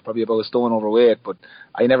refreshed. I was probably about a stone overweight, but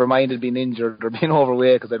I never minded being injured or being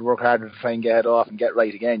overweight because I'd work harder to try and get it off and get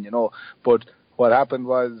right again, you know. But what happened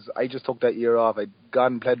was I just took that year off. I'd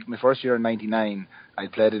gone and played my first year in 99. I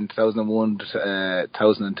played in 2001 to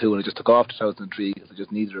 2002, and I just took off 2003 because I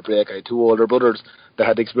just needed a break. I had 2 older brothers that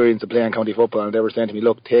had experience of playing county football, and they were saying to me,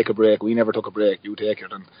 look, take a break. We never took a break. You take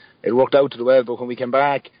it. And it worked out to the well, but when we came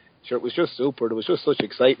back, sure, it was just super. There was just such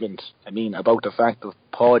excitement, I mean, about the fact of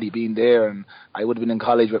Paddy being there, and I would have been in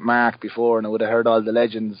college with Mark before, and I would have heard all the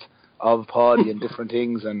legends of Paddy and different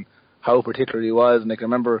things and how particular he was. And I can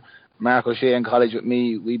remember Mark O'Shea in college with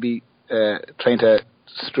me, we'd be trying to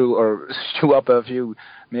stew up a few,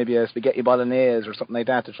 maybe a spaghetti bolognese or something like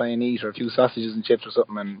that to try and eat, or a few sausages and chips or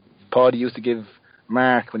something. And Paddy used to give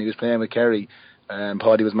Mark, when he was playing with Kerry, and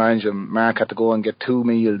Paddy was managing, Mark had to go and get 2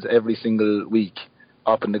 meals every single week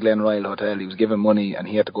up in the Glen Royal Hotel. He was given money and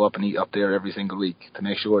he had to go up and eat up there every single week to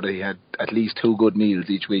make sure that he had at least 2 good meals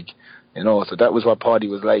each week, you know. So that was what Paddy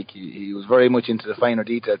was like. He was very much into the finer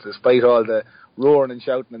details. Despite all the roaring and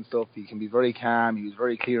shouting and stuff, he can be very calm. He was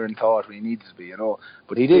very clear in thought when he needs to be, you know.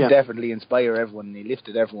 But he did definitely inspire everyone, and he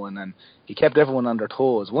lifted everyone, and he kept everyone on their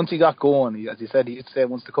toes. Once he got going, as he said, he used to say,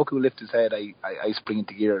 once the cuckoo lifts his head, I spring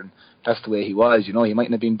into gear, and that's the way he was, you know. He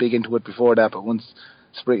mightn't have been big into it before that, but once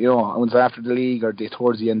after the league or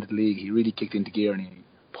towards the end of the league, he really kicked into gear and he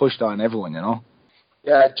pushed on everyone, you know.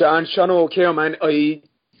 Yeah, John, Sean O'Keefe, man, I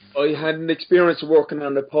had an experience of working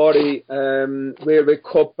on the Paddy Railway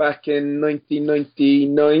Cup back in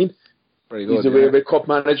 1999. Very good. He's a Railway Cup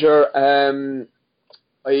manager. I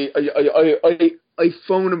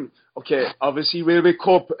phoned him. Okay, obviously Railway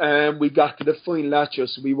Cup. We got to the final last year,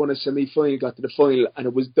 so we won a semi-final, got to the final, and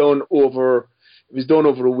it was done over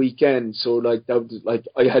a weekend. So like that was, like,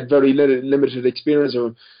 I had very limited experience of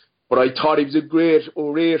him, but I thought he was a great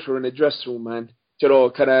orator in the dressing room, man. You know,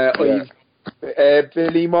 kind of.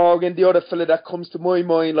 Billy Morgan, the other fella that comes to my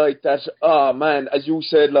mind, like that. Oh man, as you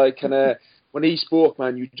said, like kind of when he spoke,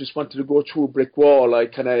 man, you just wanted to go through a brick wall.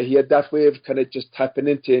 Like kind of, he had that way of kind of just tapping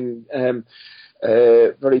into,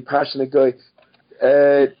 very passionate guy.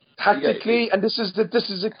 Tactically, and this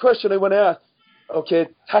is a question I want to ask. Okay,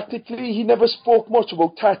 tactically, he never spoke much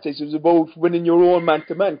about tactics. It was about winning your own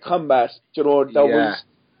man-to-man combat. You know,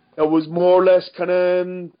 that was more or less kind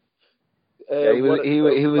of. He was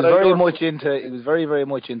very very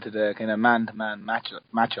much into the kind of man-to-man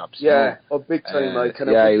matchups. Yeah, big time. Like kind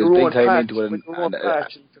he was big time into it,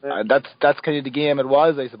 and that's kind of the game it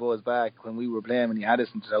was, I suppose, back when we were playing when he had us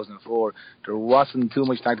in 2004. There wasn't too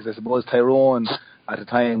much tactics. I suppose Tyrone at the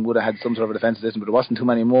time would have had some sort of a defensive system, but there wasn't too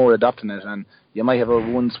many more adopting it, and you might have a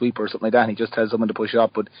one sweeper or something like that, and he just tells someone to push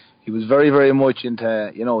up. But he was very, very much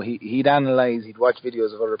into, you know, he'd analyse, he'd watch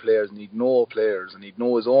videos of other players, and he'd know players, and he'd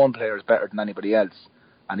know his own players better than anybody else,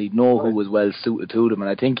 and he'd know who was well suited to them. And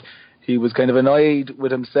I think he was kind of annoyed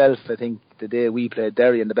with himself. I think the day we played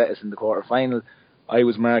Derry and the Betis in the quarter-final, I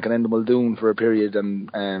was marking Enda Muldoon for a period,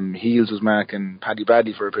 and Heels was marking Paddy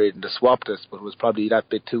Bradley for a period, and they swapped us, but it was probably that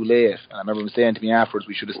bit too late. And I remember him saying to me afterwards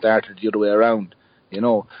we should have started the other way around.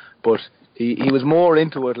 But he was more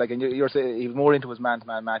into it, like, and you're saying he was more into his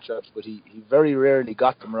man-to-man matchups, but he very rarely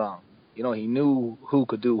got them wrong. He knew who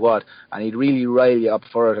could do what, and he'd really rile you up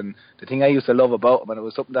for it. And the thing I used to love about him, and it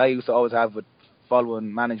was something that I used to always have with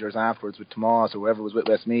following managers afterwards, with Tomas or whoever was with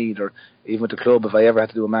Westmeath, or even with the club, if I ever had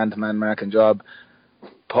to do a man-to-man marking job,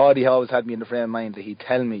 Paddy always had me in the frame of mind that he'd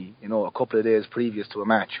tell me, a couple of days previous to a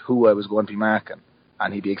match, who I was going to be marking.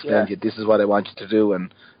 And he'd be explaining to you, this is what I want you to do,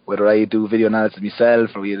 and whether I do video analysis myself,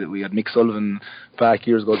 or we had Mick Sullivan back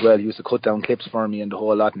years ago as well. He used to cut down clips for me and the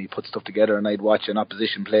whole lot, and he'd put stuff together, and I'd watch an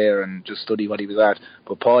opposition player and just study what he was at.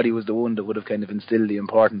 But Paddy was the one that would have kind of instilled the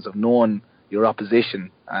importance of knowing your opposition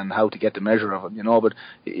and how to get the measure of it, But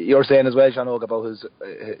you're saying as well, Sean Oak, about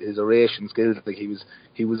his oration skills. Like he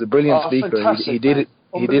was a brilliant speaker. He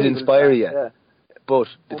did inspire you. Yeah. But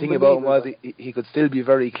the thing about him was he could still be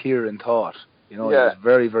very clear in thought. He was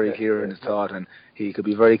very, very clear in his thought, and he could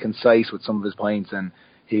be very concise with some of his points. And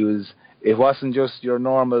it wasn't just your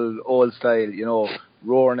normal old style,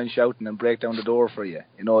 roaring and shouting and break down the door for you.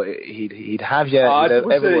 He'd have you. There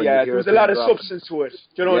was a lot of substance to it.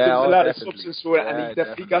 There was a lot of substance to it, and he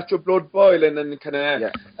definitely got your blood boiling and kind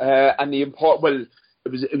of. And the important,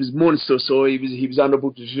 it was Munster, so he was on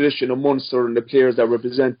about the tradition of Munster and the players that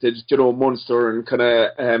represented, Munster, and kind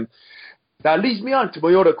of. That leads me on to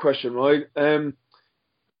my other question, right? And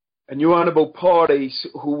you're on about Paddy,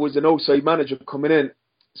 who was an outside manager coming in.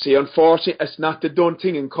 See, unfortunately, it's not the done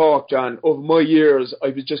thing in Cork, John. Over my years, I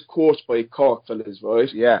was just coached by Cork fellas, right?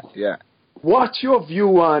 Yeah. What's your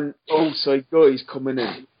view on outside guys coming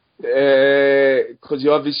in? Because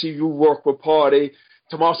you work with Paddy.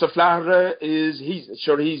 Tomas O'Flaherty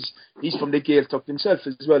he's from the Gaeltacht himself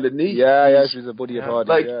as well, isn't he? Yeah, he's a buddy of Paddy.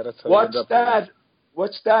 Like, that's how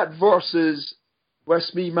what's that versus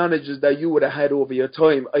Westmeath managers that you would have had over your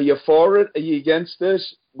time? Are you for it? Are you against it?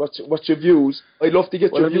 What's your views? I'd love to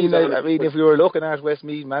get your views. I mean, if we were looking at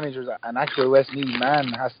Westmeath managers, an actual Westmeath man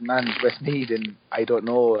has managed Westmeath in, I don't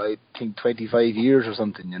know, I think 25 years or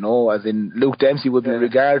something, as in Luke Dempsey would be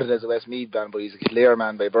regarded as a Westmeath man, but he's a Kildare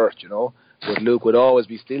man by birth, But Luke would always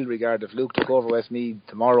be still regarded. If Luke took over Westmeath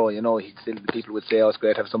tomorrow, people would say, it's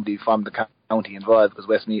great to have somebody from the county involved, because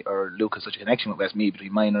Westmeath, or Luke, has such a connection with Westmeath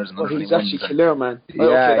between minors and other. He's actually Kildare man.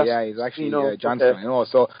 He's actually Johnson.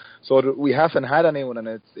 So we haven't had anyone, and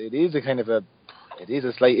it is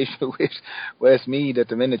a slight issue with Westmeath at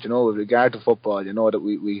the minute, with regard to football. That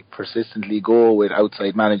we persistently go with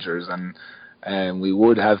outside managers, and we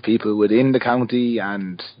would have people within the county,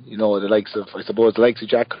 and the likes of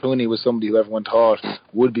Jack Clooney was somebody who everyone thought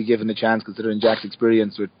would be given a chance, considering Jack's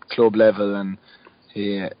experience with club level, and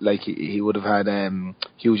he would have had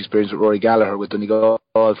huge experience with Rory Gallagher with Donegal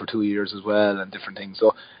for 2 years as well, and different things.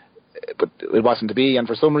 So, but it wasn't to be, and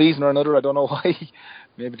for some reason or another, I don't know why.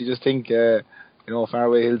 Maybe they just think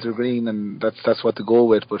Fairway Hills are green, and that's what to go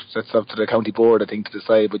with. But that's up to the county board, I think, to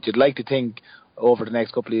decide. But you'd like to think over the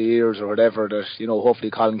next couple of years or whatever that hopefully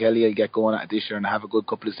Colin Kelly will get going at it this year and have a good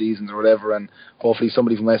couple of seasons or whatever, and hopefully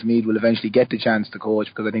somebody from Westmeath will eventually get the chance to coach,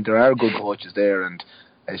 because I think there are good coaches there, and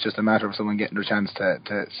it's just a matter of someone getting their chance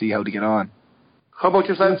to see how to get on. How about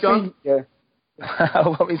yourself, John? Yeah.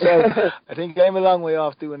 What we said, I think I'm a long way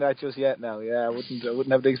off doing that just yet now. I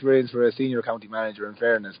wouldn't have the experience for a senior county manager, in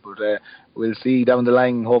fairness, but we'll see down the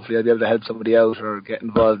line. Hopefully I'll be able to help somebody out or get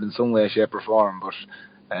involved in some way, shape or form, but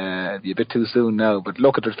it'd be a bit too soon now. But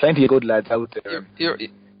look, there's plenty of good lads out there.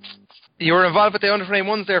 You were involved with the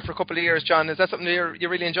under-21s there for a couple of years, John. Is that something you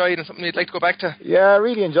really enjoyed and something you'd like to go back to? Yeah, I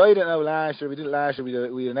really enjoyed it now last year. We did it last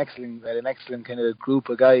year. We had an excellent kind of group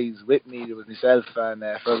of guys with me. There was myself and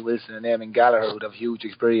Phil Wilson and Eamon Gallagher, who would have huge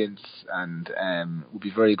experience and would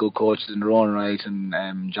be very good coaches in their own right.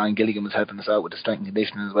 And John Gilligan was helping us out with the strength and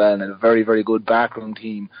conditioning as well, and a very, very good background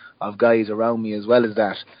team of guys around me as well as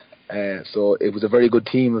that. So it was a very good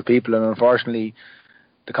team of people, and unfortunately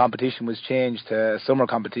the competition was changed to a summer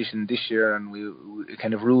competition this year, and we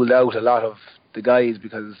kind of ruled out a lot of the guys,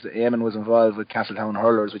 because Eamon was involved with Castletown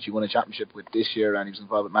Hurlers, which he won a championship with this year, and he was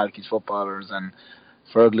involved with Malachy's footballers, and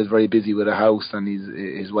Fergal is very busy with a house, and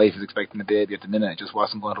his wife is expecting a baby at the minute. It just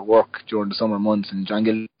wasn't going to work during the summer months, and John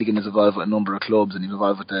Gilligan is involved with a number of clubs, and he's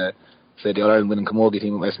involved with the All-Ireland winning Camogie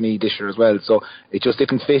team at Westmeath this year as well. So it just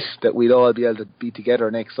didn't fit that we'd all be able to be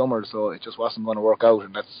together next summer, so it just wasn't going to work out,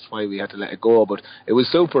 and that's why we had to let it go. But it was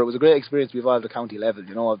super. It was a great experience to be involved at the county level.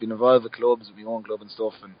 I've been involved with clubs, with my own club and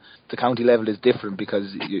stuff, and the county level is different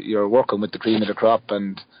because you're working with the cream of the crop,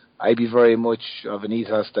 and I'd be very much of an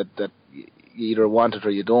ethos that you either want it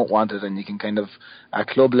or you don't want it, and you can kind of, at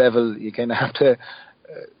club level, you kind of have to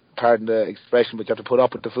pardon the expression, but you have to put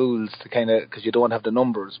up with the fools to kind of, because you don't have the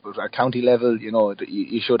numbers. But at county level,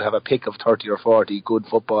 you should have a pick of 30 or 40 good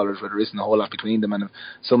footballers where there isn't a whole lot between them. And if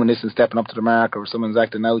someone isn't stepping up to the mark or someone's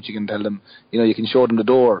acting out, you can tell them, you can show them the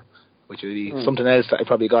door. Which would be something else that I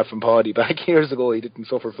probably got from Paddy back years ago. He didn't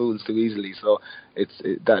suffer fools too easily. So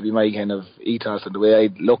that'd be my kind of ethos and the way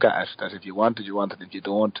I'd look at it, that if you want it, you want it. If you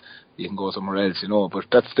don't, you can go somewhere else, But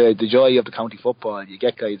that's the joy of the county football. You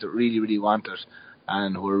get guys that really, really want it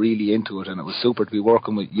and who are really into it. And it was super to be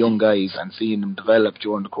working with young guys and seeing them develop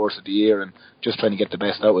during the course of the year and just trying to get the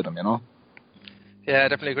best out of them, Yeah, I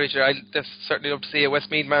definitely agree with you. I'd certainly love to see a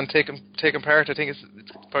Westmeath man taking part. I think it's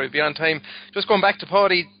probably beyond time. Just going back to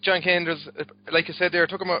Paddy, John Kane, like you said there, it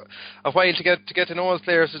took him a while to get to know his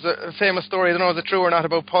players. There's a famous story, I don't know if it's true or not,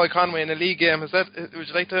 about Paul Conway in a league game. Would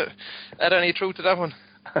you like to add any truth to that one?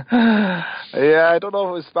 Yeah, I don't know if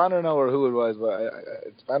it was Spanner now or who it was, but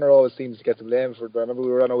Spanner always seems to get the blame for it. But I remember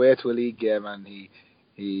we were on our way to a league game and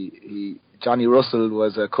Johnny Russell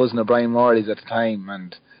was a cousin of Brian Morley's at the time,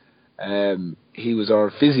 and he was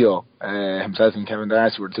our physio. Himself and Kevin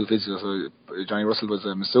Darcy were the two physios. So Johnny Russell was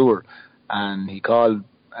a masseur, and he called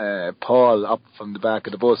Paul up from the back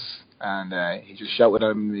of the bus, and he just shouted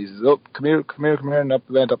at him. He says, "Oh, come here," and up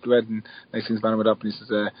they went. And next thing Spanner went up and he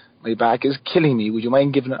says, "My back is killing me. Would you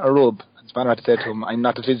mind giving it a rub?" And Spanner had to say to him, "I'm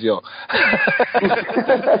not a physio."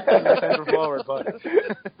 Centre forward, Paul.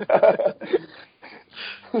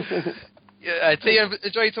 Yeah, I'd say you've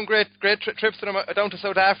enjoyed some great trips down to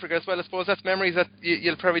South Africa as well. I suppose that's memories that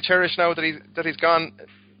you'll probably cherish now that he's gone.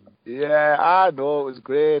 Yeah, no, it was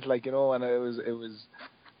great. And it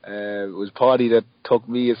was Paddy that took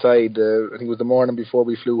me aside. I think it was the morning before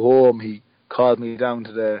we flew home. He called me down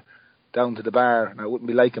to the bar, and I wouldn't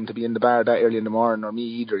be like him to be in the bar that early in the morning, or me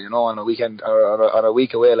either, on a weekend or on a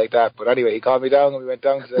week away like that. But anyway, he called me down and we went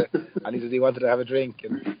down and he said he wanted to have a drink,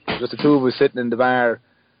 and just the two of us sitting in the bar.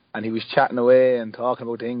 And he was chatting away and talking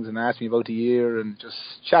about things and asked me about the year and just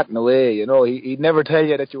chatting away, He'd never tell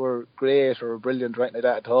you that you were great or brilliant right like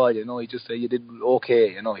that at all, He'd just say you did okay,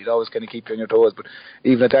 He'd always kind of keep you on your toes. But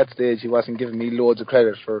even at that stage, he wasn't giving me loads of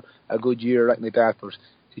credit for a good year right like that. But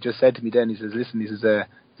he just said to me then, he says, "Listen," he says,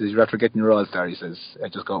 "you're after getting your All-Star," he says, "I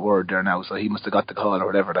just got word there now." So he must have got the call or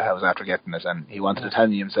whatever the hell was after getting it, and he wanted to tell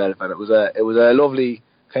me himself. And it was a lovely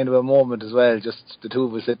kind of a moment as well, just the two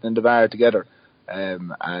of us sitting in the bar together.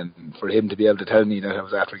 And for him to be able to tell me that I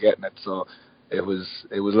was after getting it, so it was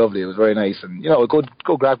lovely. It was very nice, and a good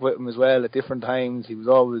crack with him as well. At different times, he was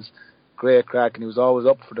always great crack, and he was always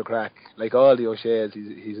up for the crack, like all the O'Sheas.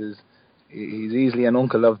 He's easily an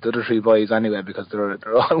uncle of the other three boys anyway, because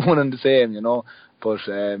they're all one and the same, But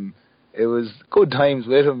it was good times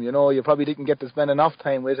with him. You probably didn't get to spend enough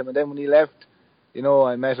time with him, and then when he left,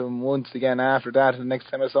 I met him once again after that, and the next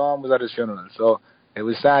time I saw him was at his funeral. So it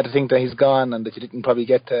was sad to think that he's gone and that you didn't probably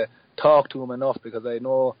get to talk to him enough, because I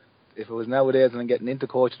know if it was nowadays and I'm getting into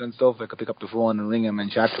coaching and stuff, I could pick up the phone and ring him and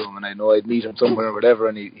chat to him, and I know I'd meet him somewhere or whatever,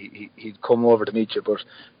 and he'd come over to meet you. But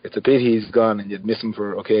it's a pity he's gone, and you'd miss him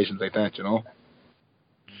for occasions like that,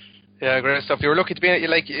 Yeah, great stuff. You were lucky to be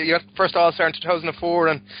you got first All-Star in 2004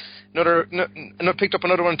 and picked up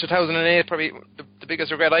another one in 2008. Probably the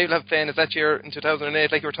biggest regret I'll have playing is that year in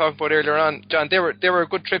 2008, like you were talking about earlier on, John. They were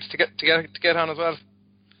good trips to get on as well.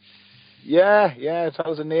 Yeah,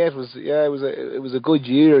 2008 was it was a good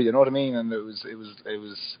year, you know what I mean, and it was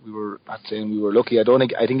we were not saying we were lucky. I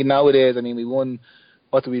think nowadays, we won.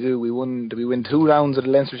 What did we do? Did we win 2 rounds of the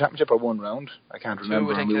Leinster Championship or 1 round? I can't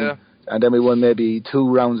remember. 2, I think, and then we won maybe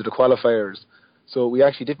 2 rounds of the qualifiers. So we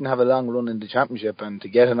actually didn't have a long run in the championship, and to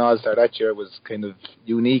get an All-Star that year was kind of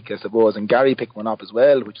unique, I suppose. And Gary picked one up as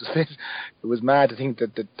well, which was it was mad to think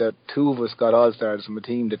that 2 of us got All-Stars from a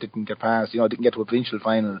team that didn't get past, didn't get to a provincial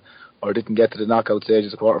final or didn't get to the knockout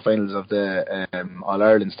stages, the quarterfinals of the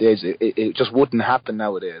All-Ireland stage. It just wouldn't happen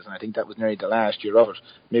nowadays, and I think that was nearly the last year of it.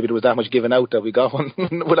 Maybe there was that much given out that we got one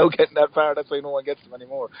without getting that far. That's why no one gets them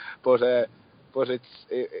anymore. But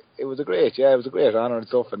it was a great honour and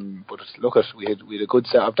stuff. But look, we had a good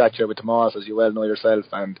setup that year with Tomas, as you well know yourself.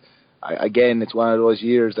 And again, it's one of those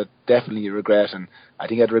years that definitely you regret. And I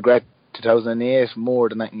think I'd regret 2008 more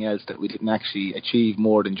than anything else, that we didn't actually achieve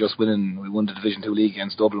more than just winning. We won the Division 2 league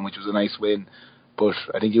against Dublin, which was a nice win. But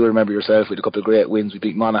I think you remember yourself, we had a couple of great wins. We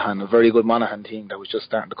beat Monaghan, a very good Monaghan team that was just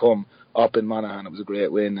starting to come up in Monaghan. It was a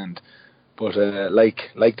great win. But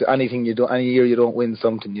anything you do, any year you don't win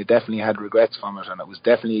something, you definitely had regrets from it, and it was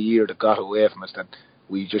definitely a year that got away from us, that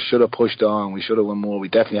we just should have pushed on. We should have won more. We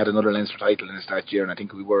definitely had another Leinster title in us that year, and I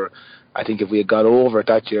think if we had got over it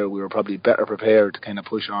that year, we were probably better prepared to kind of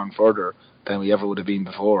push on further than we ever would have been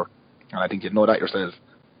before. And I think you'd know that yourself.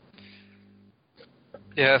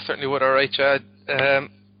 Yeah, certainly would. All right, Chad.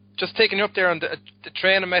 Just taking you up there on the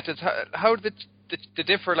training methods, how did they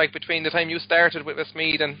differ, like, between the time you started with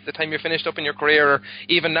Westmeath and the time you finished up in your career, or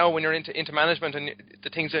even now when you're into management and the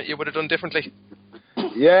things that you would have done differently?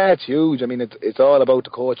 Yeah, it's huge. I mean, it's all about the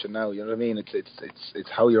coaching now. You know what I mean? It's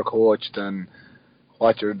how you're coached and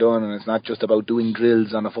what you're doing, and it's not just about doing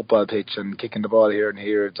drills on a football pitch and kicking the ball here and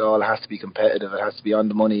here. It all has to be competitive. It has to be on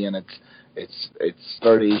the money, and it's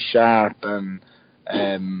very sharp. And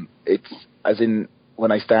it's as in.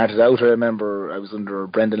 When I started out, I remember I was under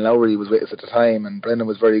Brendan Lowry, who was with us at the time, and Brendan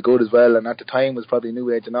was very good as well, and at the time was probably new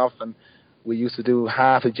age enough, and we used to do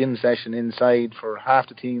half a gym session inside for half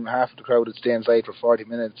the team, half of the crowd would stay inside for 45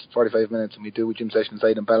 minutes, and we'd do a gym session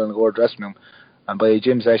inside in Ballinagore dressing room. And by a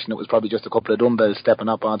gym session, it was probably just a couple of dumbbells stepping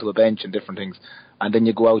up onto a bench and different things. And then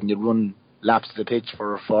you go out and you run laps of the pitch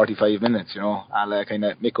for 45 minutes, you know, a la kind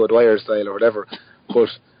of Mick O'Dwyer style or whatever. But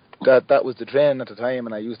that was the training at the time,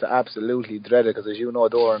 and I used to absolutely dread it, because as you know,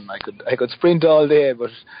 Doran, I could sprint all day,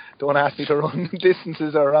 but don't ask me to run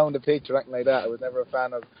distances or around the pitch or anything like that. I was never a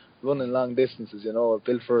fan of running long distances, you know,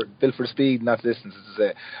 built for speed, not distances to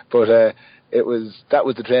say. But that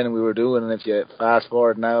was the training we were doing, and if you fast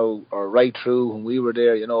forward now or right through when we were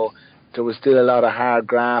there, you know, there was still a lot of hard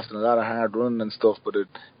graft and a lot of hard running and stuff, but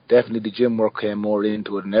definitely the gym work came more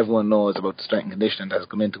into it, and everyone knows about the strength and conditioning that has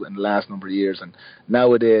come into it in the last number of years. And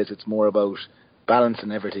nowadays it's more about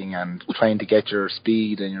balancing everything and trying to get your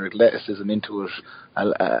speed and your athleticism into it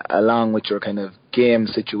along with your kind of game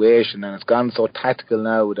situation. And it's gone so tactical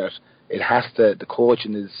now that the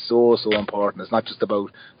coaching is so important. It's not just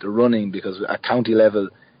about the running, because at county level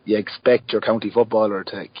you expect your county footballer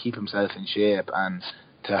to keep himself in shape and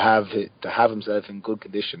to have himself in good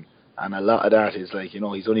condition. And a lot of that is, like, you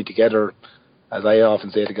know, he's only together, as I often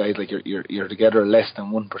say to guys, like, you're together less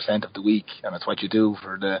than 1% of the week, and it's what you do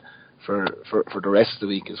for the rest of the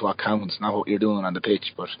week is what counts, not what you're doing on the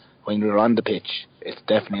pitch. But when you're on the pitch, it's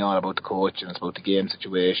definitely all about the coach, and it's about the game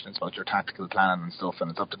situation, it's about your tactical planning and stuff, and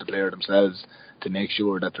it's up to the player themselves to make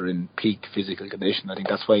sure that they're in peak physical condition. I think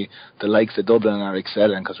that's why the likes of Dublin are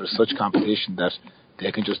excelling, because there's such competition that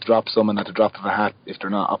they can just drop someone at the drop of a hat if they're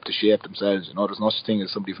not up to shape themselves. You know, there's no such thing as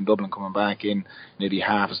somebody from Dublin coming back in maybe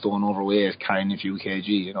half a stone overweight carrying a few kg,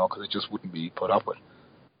 you know, because it just wouldn't be put up with.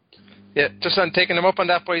 Yeah, just on taking them up on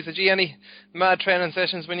that, boys. Did you any mad training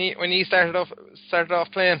sessions when you started off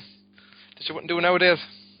playing that you wouldn't do nowadays?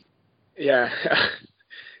 Yeah,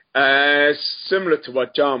 similar to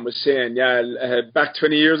what John was saying. Yeah, back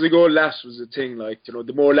 20 years ago, laps was the thing. Like, you know,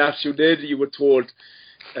 the more laps you did, you were told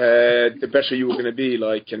the better you were going to be,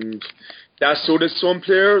 like, and that suited some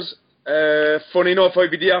players. Funny enough,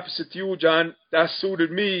 I'd be the opposite to you, John. That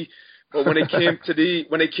suited me, but when it came to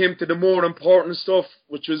the more important stuff,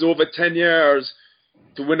 which was over 10 yards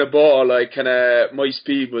to win a ball, like, my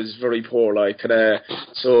speed was very poor, like,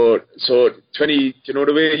 so 20, you know,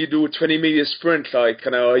 the way you do a 20-meter sprint, like,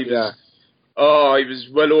 I was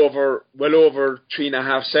well over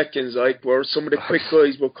 3.5 seconds, like, where some of the quick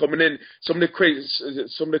guys were coming in, some of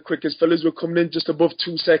the quickest fellas were coming in just above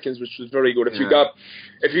 2 seconds, which was very good. If you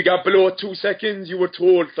got below 2 seconds, you were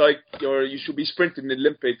told, like, you should be sprinting in the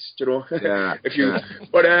Olympics, you know. Yeah.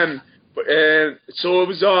 So it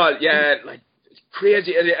was all, yeah, like,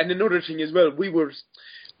 crazy. And another thing as well, we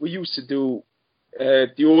used to do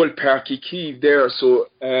the old Páirc Uí Chaoimh there, so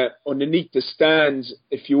underneath the stands,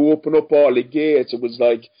 if you open up all the gates, it was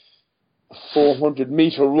like a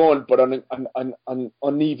 400-meter run, but on an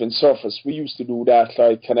uneven surface. We used to do that,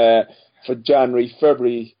 like, for January,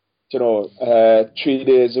 February, you know, 3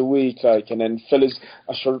 days a week, like, and then fellas,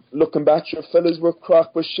 looking back, your fellas were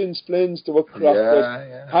cracked with shin splints, they were cracked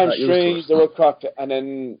with hamstrings, they were cracked, and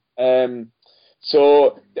then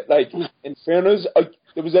so, like, in fairness,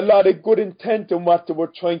 there was a lot of good intent in what they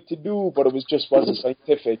were trying to do, but it just wasn't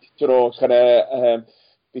scientific, you know,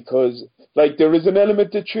 because, like, there is an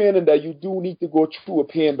element of training that you do need to go through a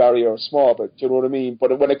pain barrier, small bit, you know what I mean?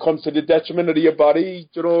 But when it comes to the detriment of your body,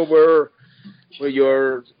 you know, where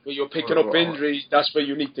you're picking up injuries, that's where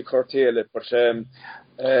you need to curtail it. But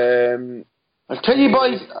I'll tell you,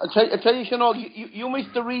 boys, I'll tell you, Sinead, you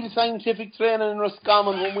missed the real scientific training in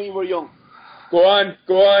Roscommon when we were young. Go on.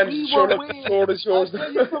 Sure, the floor is yours. I'll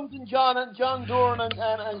tell you something, John Doran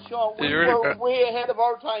and Sean. We were way ahead of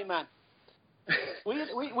our time, man. We had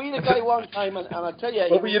a guy one time, and I'll tell you.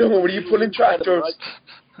 What were you doing? Were you pulling tractors?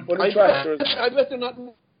 I better not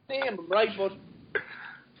name him, right? But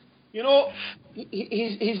you know,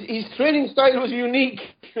 his training style was unique,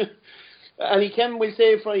 and he came out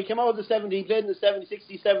of the 70s, he played in the 70s,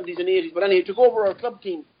 60s, 70s, and 80s. But anyway, he took over our club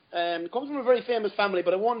team. He comes from a very famous family,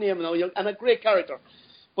 but I won't name him now, and a great character.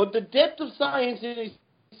 But the depth of science in his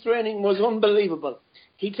training was unbelievable.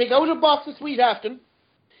 He'd take out a box of Sweet Afton,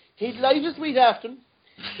 he'd light a Sweet Afton,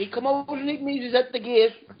 he'd come out and he'd meet us at the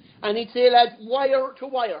gate, and he'd say, lads, wire to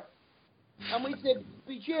wire. And we'd say,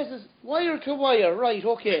 Jesus, wire to wire, right,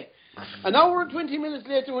 okay. An hour and 20 minutes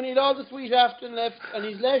later, when he'd all the Sweet Afton left and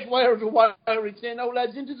his last wire to wire, he'd say, now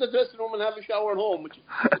lads, into the dressing room and have a shower at home.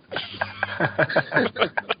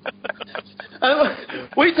 And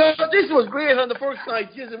we thought this was great on the first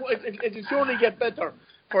night. Jeez, it will surely get better.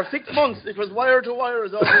 For 6 months, it was wire to wire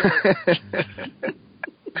as always.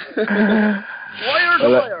 Wire to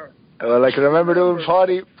wire. Well, I can remember doing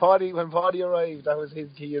Paddy when Paddy arrived. That was his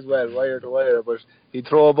key as well, wire to wire. But he'd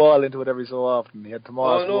throw a ball into it every so often. He had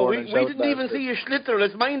Tomas. Oh no, we didn't even see a schlitter.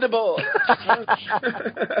 Let's mind the ball.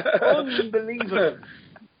 Unbelievable.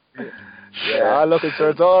 Yeah, look,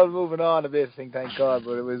 it's all moving on a bit. I think, thank God.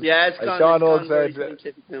 But it was. Yeah, it's like gone. Sean Old said,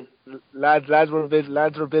 lads were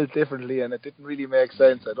built differently, and it didn't really make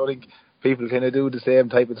sense. I don't think people kind of do the same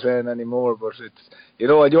type of training anymore. But it's,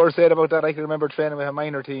 what you were saying about that. I can remember training with a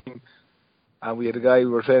minor team, and we had a guy we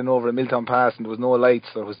were training over in Milltown Pass, and there was no lights.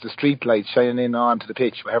 So it was the street lights shining in onto the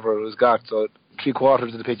pitch, wherever it was got. So 3/4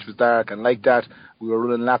 of the pitch was dark, and like that, we were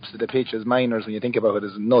running laps of the pitch as minors. When you think about it,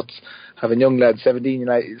 it's nuts. Having young lads, 17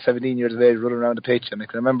 years of age, running around the pitch, and I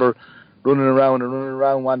can remember running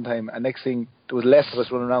around one time, and next thing, there was less of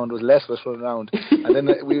us running around, and then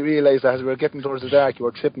we realised that as we were getting towards the dark, you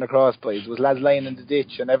were tripping across boys. There was lads lying in the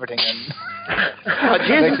ditch and everything, and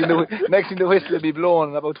next thing the whistle would be blown,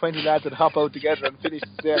 and about 20 lads would hop out together and finish at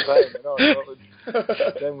the same time,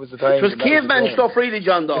 Then was the time. It was caveman stuff really,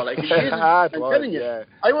 John Dahl. I'm telling you. Yeah.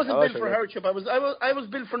 I wasn't built for hardship. I was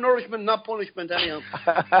built for nourishment, not punishment anyhow.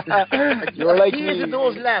 You were like me.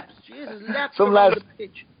 Those laps. Jesus, laps some around lads, the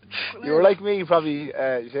pitch. You were like me, probably,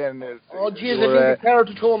 Shane. Oh, jeez, I think the car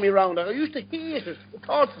to tow me round. I used to hate it.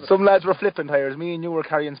 Some lads were flipping tyres. Me and you were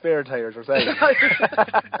carrying spare tyres, or something.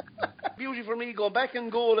 Beauty for me, go back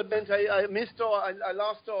and goal. It meant I missed all, I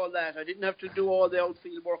lost all that. I didn't have to do all the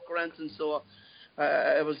outfield work or anything, so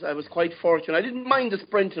I was quite fortunate. I didn't mind the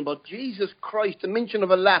sprinting, but Jesus Christ, the mention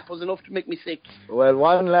of a lap was enough to make me sick. Well,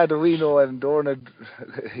 one lad that we know, and Dornan,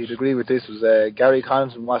 he'd agree with this, was Gary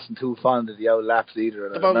Conson wasn't too fond of the out laps either.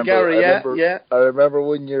 And about Gary, yeah. I remember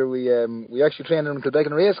one year we actually trained him to Quebec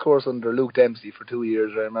in a race course under Luke Dempsey for 2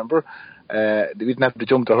 years, I remember. We didn't have to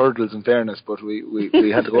jump the hurdles, in fairness, but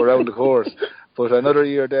we had to go around the course. But another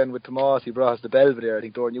year then with Tomas, he brought us to Belvedere. I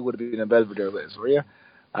think, Dornan, you would have been in Belvedere with us, were you?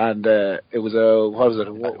 And it was a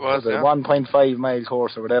 1.5 mile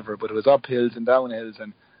course or whatever, but it was up hills and down hills,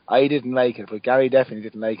 and I didn't like it, but Gary definitely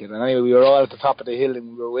didn't like it. And anyway, we were all at the top of the hill,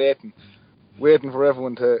 and we were waiting for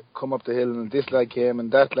everyone to come up the hill, and this lad came and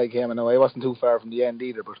that lad came, and I wasn't too far from the end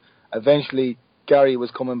either, but eventually Gary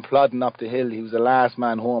was coming plodding up the hill. He was the last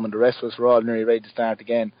man home, and the rest of us were all nearly ready to start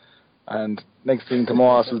again. And next thing,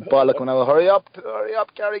 Tomas was bollocking out, hurry up,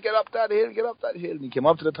 Gary, get up that hill. And he came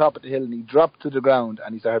up to the top of the hill, and he dropped to the ground,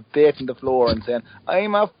 and he started baiting the floor and saying,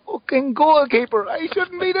 I'm a fucking goalkeeper, I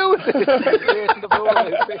shouldn't be doing this. Baiting the floor.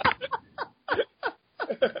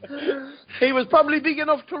 He was probably big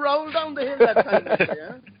enough to roll down the hill that time,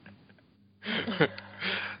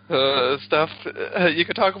 yeah? Stuff. You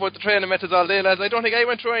could talk about the training methods all day, lads. I don't think I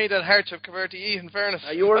went through any of that hardship compared to you, in fairness.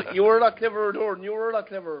 You were a lot cleverer, Dornan. You were a lot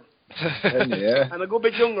cleverer. Yeah. And I go a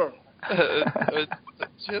bit younger.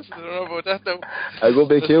 Just, I don't know about that now. I go a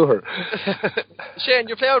bit younger. Shane,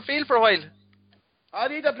 you play outfield for a while? I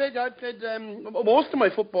did. I played most of my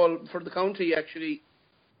football for the county, actually.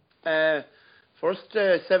 First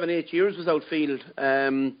 7-8 years was outfield.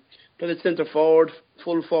 Played at centre forward,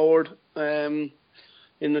 full forward, in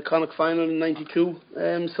the Connacht final in '92.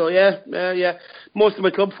 So yeah. Most of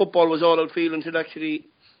my club football was all outfield until actually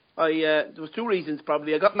there was two reasons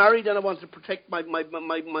probably. I got married and I wanted to protect my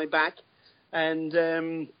back, and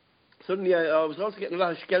suddenly I was also getting a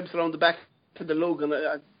lot of scalps around the back of the lug, and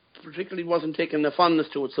I particularly wasn't taking a fondness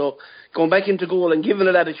to it. So going back into goal and giving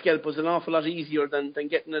it at a scalp was an awful lot easier than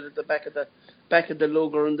getting it at the back of the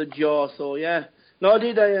lug or in the jaw. So yeah, no, I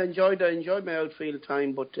did. I enjoyed my outfield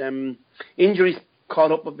time, but injuries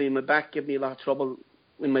caught up with me. My back gave me a lot of trouble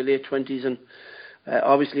in my late 20s, and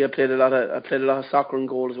obviously I played a lot of soccer and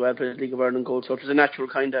goal as well. I played League of Ireland goal, so it was a natural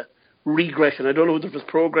kind of regression. I don't know whether it was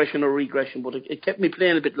progression or regression, but it kept me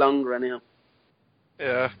playing a bit longer anyhow.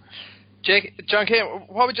 Yeah. John Kane,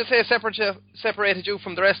 what would you say separated you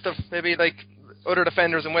from the rest of maybe like other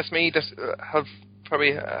defenders in Westmeath that have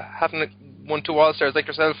probably haven't won 2 All-Stars like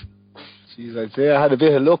yourself? Jeez, I'd say I had a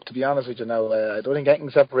bit of luck, to be honest with you now. I don't think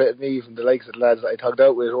anything separated me from the likes of the lads that I tugged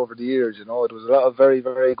out with over the years. You know, it was a lot of very,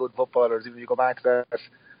 very good footballers. Even if you go back to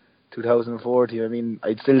 2004 team, I mean,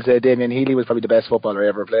 I'd still say Damien Healy was probably the best footballer I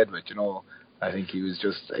ever played with, you know. I think he was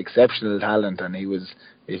just exceptional talent, and he was,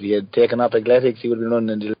 if he had taken up athletics, he would have been running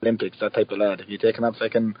in the Olympics, that type of lad. If he had taken up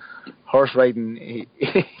fucking horse riding, he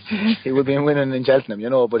would have been winning in Cheltenham,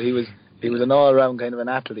 you know. But he was an all-round kind of an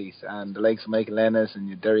athlete, and the likes of Michael Ennis and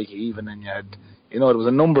you Derek Even, and you had, you know, there was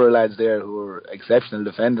a number of lads there who were exceptional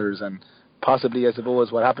defenders. And possibly, I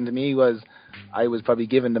suppose, what happened to me was I was probably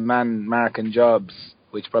given the man marking jobs,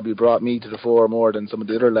 which probably brought me to the fore more than some of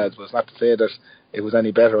the other lads. But it's not to say that it was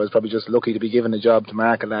any better. I was probably just lucky to be given a job to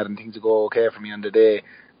mark a lad and things to go okay for me on the day.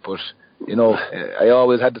 But, you know, I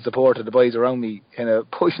always had the support of the boys around me kind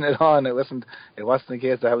of pushing it on. It wasn't the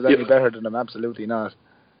case that I was any better than them. Absolutely not.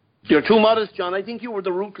 You're too modest, John. I think you were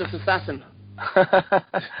the ruthless assassin.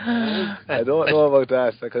 I don't know about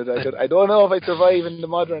that. I don't know if I'd survive in the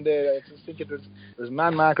modern day. I just think there's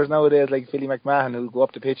man markers nowadays like Philly McMahon who go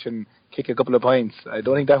up the pitch and kick a couple of points. I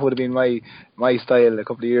don't think that would have been my style a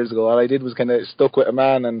couple of years ago. All I did was kind of stuck with a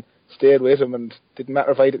man and stayed with him, and didn't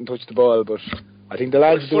matter if I didn't touch the ball. But I think the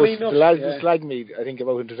lads who slagged me, I think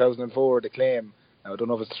about in 2004, the claim, now I don't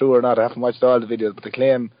know if it's true or not, I haven't watched all the videos, but the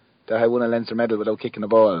claim that I won a Leinster medal without kicking the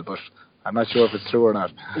ball, but I'm not sure if it's true or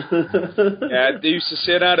not. Yeah, they used to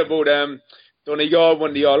say that about Donegal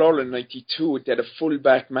won the All-Ireland 92. They had a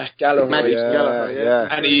fullback, Matt Gallagher. Yeah.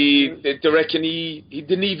 And they reckon he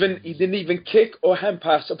didn't even kick or hand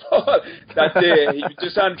pass a ball that day. He was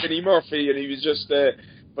just Anthony Murphy, and he was just.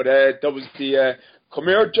 But that was the. Come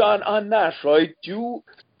here, John. On that, right?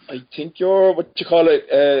 I think you're what you call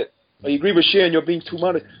it. I agree with Shane. You're being too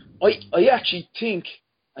modest. I actually think.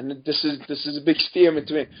 And this is a big statement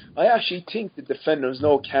to me. I actually think the defenders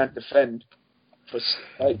now can't defend.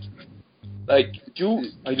 I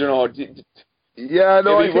don't know. Yeah,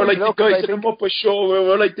 no, we're like the guys in the Muppet Show.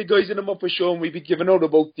 We're like the guys in the Muppet Show, and we'd be giving out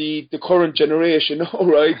about the current generation, now,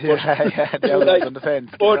 right? They like, on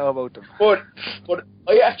defence. Know about them. But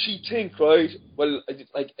I actually think, right? Well,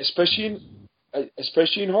 like especially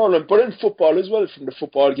in hurling, but in football as well. From the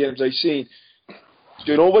football games I've seen.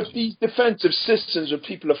 You know what, these defensive systems where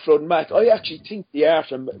people are flooding back, I actually think the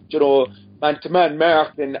art of, you know, man-to-man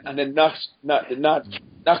marking and then not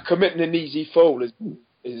committing an easy foul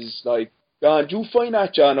is like, do you find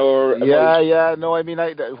that, John? Or no, I mean,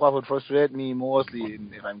 what would frustrate me mostly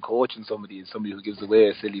if I'm coaching somebody is somebody who gives away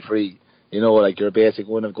a silly free. You know, like your basic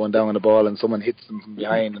one of going down on the ball and someone hits them from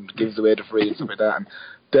behind and gives away the free and stuff like that. And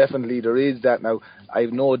definitely there is that now.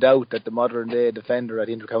 I've no doubt that the modern day defender at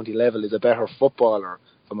inter-county level is a better footballer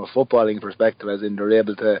from a footballing perspective, as in they're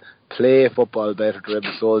able to play football better, they're able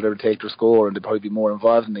to soldier, take their score, and they'd probably be more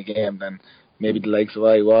involved in the game than maybe the likes of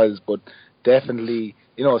I was. But definitely,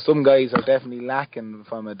 you know, some guys are definitely lacking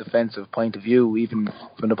from a defensive point of view, even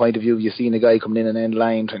from the point of view you've seen a guy coming in and end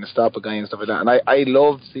line trying to stop a guy and stuff like that. And I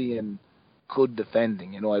love seeing good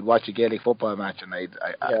defending. You know, I'd watch a Gaelic football match and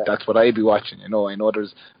that's what I'd be watching. You know, I know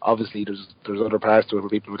there's other parts to it where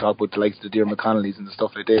people would talk about the likes of the Diarmuid McConnellys and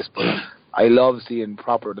stuff like this, but I love seeing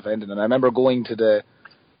proper defending. And I remember going to the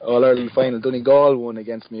All-Ireland final, Donegal won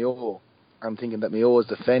against Mayo. I'm thinking that Mayo was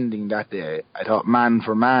defending that day. I thought man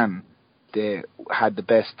for man they had the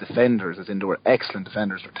best defenders, as in they were excellent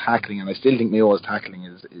defenders for tackling, and I still think Mayo's tackling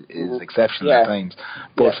is exceptional at times.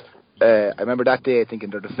 But I remember that day thinking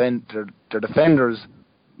their defenders,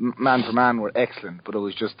 man for man, were excellent, but it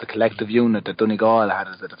was just the collective unit that Donegal had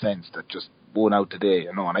as a defence that just won out today,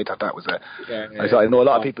 you know. And I thought that was I know a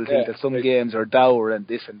lot of people think that some games are dour and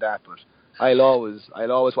this and that, but I'll always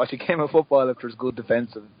watch a game of football if there's good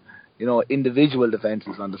defensive, you know, individual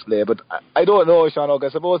defences on display. But I don't know, Sean Oak. I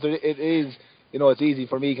suppose it is. You know, it's easy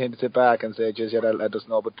for me kind of sit back and say, just let us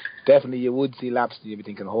know. But definitely you would see laps and you'd be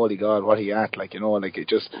thinking, holy God, what he at? Like, you know, like it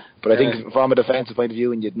just. But I think from a defensive point of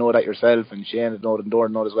view, and you'd know that yourself, and Shane would know it, and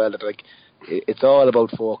Doran know as well, that like it's all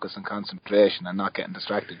about focus and concentration and not getting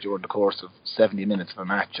distracted during the course of 70 minutes of a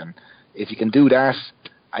match. And if you can do that,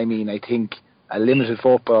 I mean, I think a limited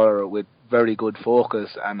footballer with very good focus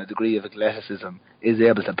and a degree of athleticism is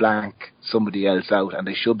able to blank somebody else out, and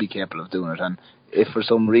they should be capable of doing it. And if for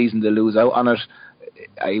some reason they lose out on it,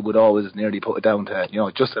 I would always nearly put it down to, you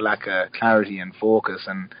know, just a lack of clarity and focus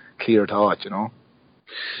and clear thought, you know.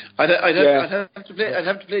 I'd have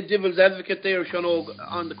to play devil's advocate there, Sean Og,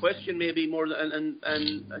 on the question maybe more and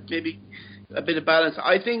maybe a bit of balance.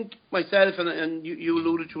 I think myself and you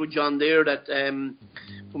alluded to it, John, there, that when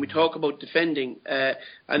we talk about defending,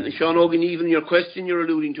 and Sean Hogan, even your question you're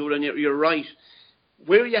alluding to it, and you're right,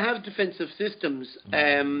 where you have defensive systems,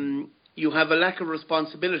 you have a lack of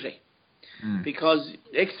responsibility. Because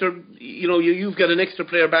you've got an extra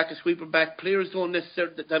player back, a sweeper back. Players don't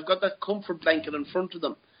necessarily, they've got that comfort blanket in front of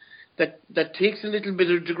them that takes a little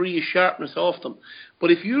bit of degree of sharpness off them.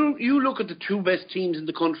 But if you look at the two best teams in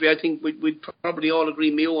the country, I think we'd probably all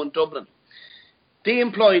agree, Mayo and Dublin. They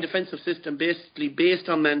employ a defensive system basically based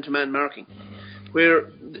on man-to-man marking,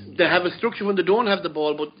 where they have a structure when they don't have the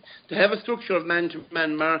ball, but they have a structure of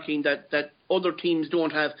man-to-man marking that other teams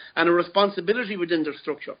don't have, and a responsibility within their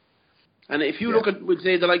structure. And if you look at, we'd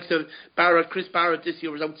say, the likes of Barrett, Chris Barrett this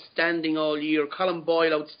year was outstanding all year, Colin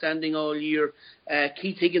Boyle outstanding all year,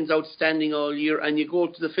 Keith Higgins outstanding all year, and you go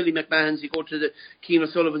to the Philly McMahons, you go to the Keane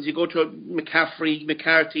O'Sullivans, you go to McCaffrey,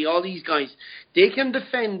 McCarthy, all these guys, they can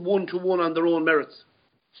defend one-to-one on their own merits.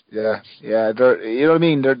 Yeah, they're, you know what I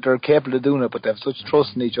mean. They're capable of doing it, but they have such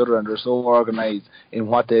trust in each other, and they're so organised in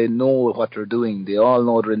what they know, what they're doing. They all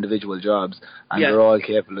know their individual jobs, and they're all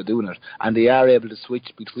capable of doing it, and they are able to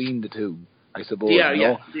switch between the two, I suppose.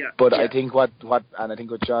 But I think what I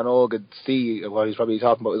think what John Og could see, what he's probably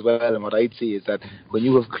talking about as well, and what I'd see is that when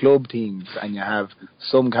you have club teams and you have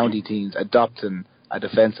some county teams adopting a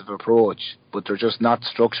defensive approach, but they're just not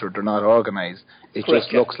structured, they're not organised. It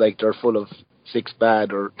just looks like they're full of 6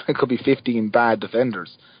 bad, or it could be 15 bad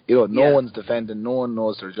defenders. You know, no one's defending, no one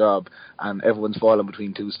knows their job, and everyone's falling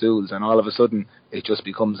between two stools, and all of a sudden it just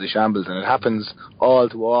becomes a shambles, and it happens all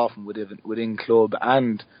too often within club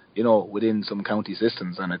and, you know, within some county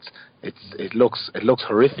systems, and it looks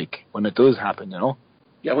horrific when it does happen, you know.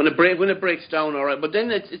 Yeah, when it breaks down, all right. But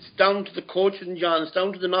then it's down to the coach, and John, it's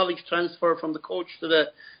down to the knowledge transfer from the coach to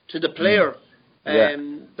the player.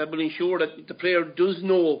 That will ensure that the player does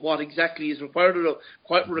know what exactly is required of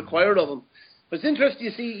him. But it's interesting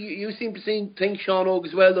to see, you seem to think, Sean Og,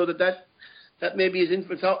 as well, though, that maybe is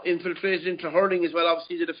infiltrated into hurling as well,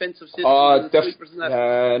 obviously the defensive system. Definitely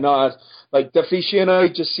Shane, I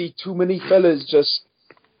just see too many fellas just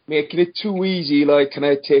making it too easy, like kind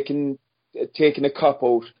of taking a cop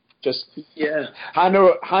out. Just hand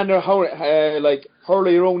her like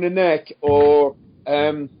hurley around the neck, or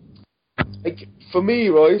like for me,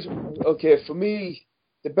 right? Okay, for me,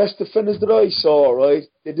 the best defenders that I saw, right,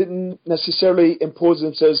 they didn't necessarily impose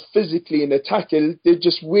themselves physically in a tackle. They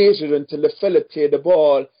just waited until the fella played the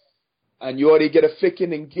ball, and you already get a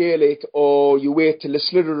flicking in Gaelic, or you wait till the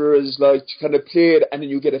slitherer is like kind of played, and then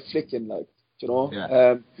you get a flicking, like, you know.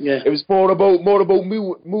 It was more about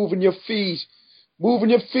moving your feet,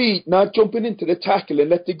 not jumping into the tackle, and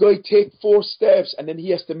let the guy take 4 steps, and then he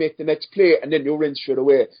has to make the next play, and then you're in straight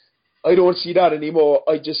away. I don't see that anymore.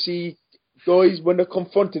 I just see guys, when they're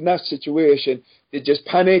confronted in that situation, they just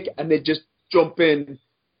panic and they just jump in.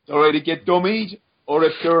 They'll either get dummied, or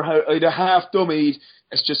if they're either half dummied,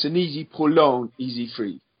 it's just an easy pull down, easy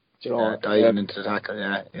free. You know, diving into the tackle,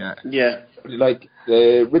 like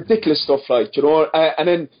ridiculous stuff, like, you know,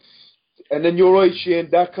 and then you're right, Shane.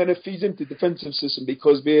 That kind of feeds into the defensive system,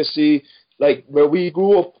 because basically, like where we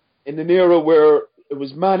grew up in an era where it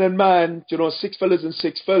was man and man, you know, 6 fellas and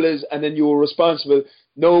 6 fellas, and then you were responsible.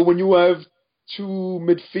 Now, when you have 2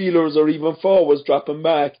 midfielders or even forwards dropping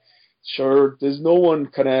back, sure, there's no one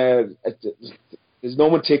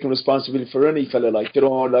taking responsibility for any fella. Like, you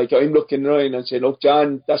know, like I'm looking around and saying, look,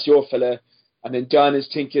 John, that's your fella, and then John is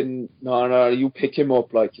thinking, no, you pick him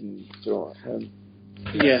up, like, and, you know.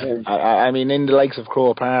 I mean, in the likes of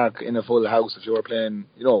Croke Park, in a full house, if you're playing,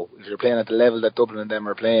 you know, if you're playing at the level that Dublin and them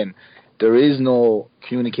are playing, there is no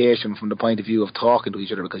communication from the point of view of talking to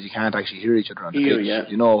each other, because you can't actually hear each other on the pitch.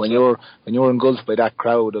 You know, when you're engulfed by that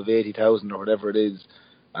crowd of 80,000 or whatever it is,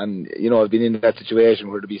 and, you know, I've been in that situation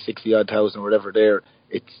where there'd be 60-odd thousand or whatever there,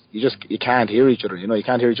 you can't hear each other. You know, you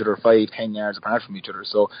can't hear each other 5-10 yards apart from each other.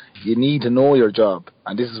 So you need to know your job,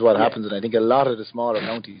 and this is what happens. And I think a lot of the smaller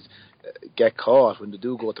counties get caught when they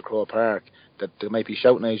do go to Croke Park, that they might be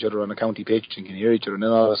shouting at each other on a county pitch and can hear each other, and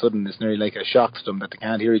then all of a sudden it's nearly like a shock to them that they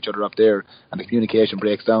can't hear each other up there, and the communication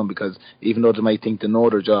breaks down, because even though they might think they know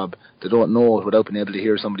their job, they don't know it without being able to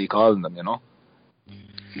hear somebody calling them, you know.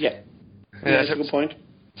 That's a good point.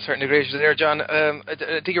 Certainly agree with you there, John. I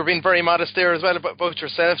think you're being very modest there as well about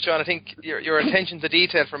yourself, John. I think your attention to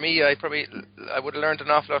detail, for me, I would have learned an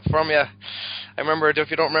awful lot from you. I remember, if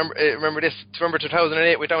you don't remember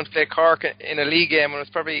 2008, we went down to play Cork in a league game, and it was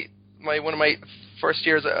probably one of my first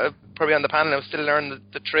years probably on the panel. I was still learning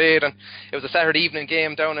the trade, and it was a Saturday evening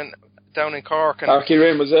game down in Cork. Parky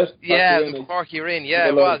Rain, was it? It was Parky Rain. Yeah,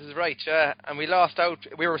 it was. It's right. Yeah, and we lost out.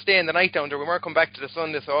 We were staying the night down there. We weren't coming back to the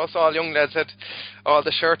Sunday, so also all young lads had all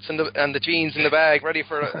the shirts and the jeans in the bag, ready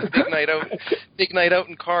for a big night out. Big night out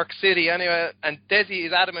in Cork City. Anyway, and Desi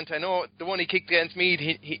is adamant. I know the one he kicked against Meath,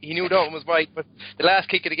 he knew Dalton was white, but the last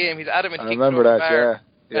kick of the game, he's adamant. I remember that.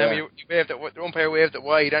 You waved it, the umpire waved it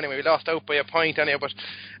wide. Anyway, we lost out by a point anyway. But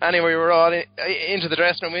anyway, we were all into the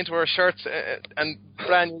dressing room, into our shirts and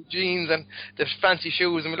brand new jeans and the fancy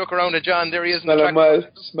shoes. And we look around at John. There he is. Smelling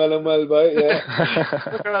well, boy. Yeah.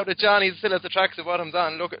 Look around at John. He still has the tracksuit bottoms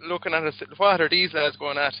on. Looking at us. What are these lads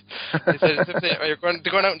going at? He said, "Are you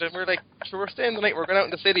going out?" And we're like, "Sure, we're staying the night. We're going out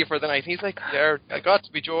in the city for the night." He's like, "Yeah, I got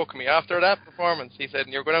to be joking me after that performance." He said,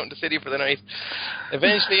 "And you're going out in the city for the night."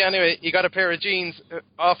 Eventually, anyway, he got a pair of jeans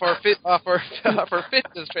off our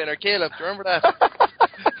fitness trainer, Caleb. Do you remember that?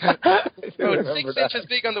 About 6 inches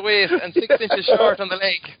big on the waist and 6 inches short on the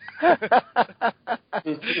leg.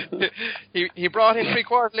 he brought in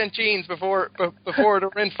 3/4 length jeans before they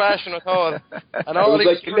were in fashion at all. And all it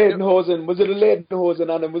was like Lederhosen. Was it a Lederhosen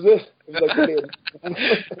on him? Was it? It was like a Lederhosen.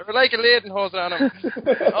 They were like a Lederhosen on him.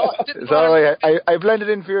 It's all right. I blended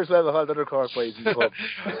in fierce well with all the other Cork boys in the pub.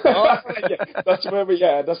 That's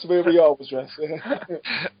the way we always dress.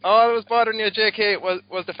 All that was bothering you, JK,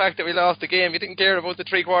 was the fact that we lost the game. You didn't care about the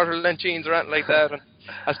 3/4 length jeans or anything like that. And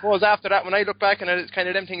I suppose after that, when I look back, and it's kind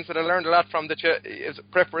of them things that I learned a lot from, that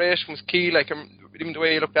preparation was key. Like even the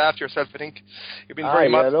way you looked after yourself, I think you've been very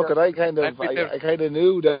much. Look, I kind of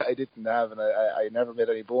knew that I didn't have, and I never made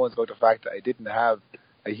any bones about the fact that I didn't have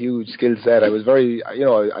a huge skill set. I was very, I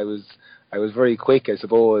was very quick, I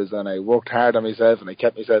suppose, and I worked hard on myself, and I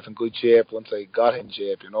kept myself in good shape once I got in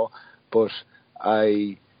shape, But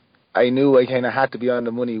I knew I kind of had to be on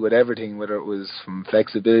the money with everything, whether it was from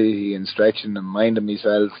flexibility and stretching and minding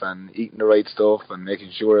myself and eating the right stuff and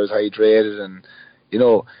making sure I was hydrated and,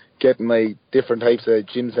 getting my different types of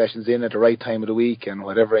gym sessions in at the right time of the week and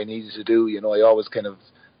whatever I needed to do.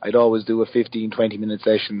 I'd always do a 15-20 minute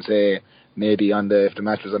session, say, maybe if the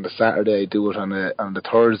match was on the Saturday, I'd do it on the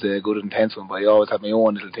Thursday, a good intense one, but I always had my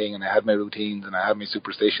own little thing, and I had my routines, and I had my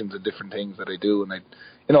superstitions and different things that I do, and I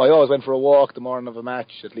always went for a walk the morning of a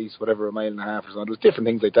match, at least whatever, a mile and a half or so. There was different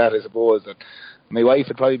things like that, I suppose, that my wife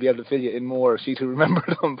would probably be able to fill you in more, she too remember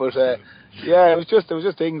them, but it was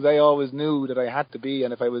just things I always knew that I had to be,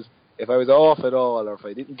 and if I was off at all, or if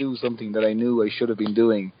I didn't do something that I knew I should have been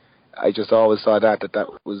doing, I just always saw that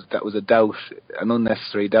was a doubt, an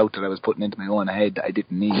unnecessary doubt that I was putting into my own head that I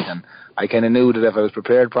didn't need, and I kind of knew that if I was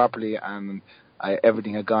prepared properly and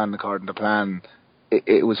everything had gone according to plan,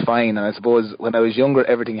 it was fine. And I suppose when I was younger,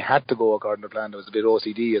 everything had to go according to plan. There was a bit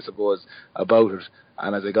OCD, I suppose, about it.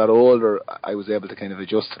 And as I got older, I was able to kind of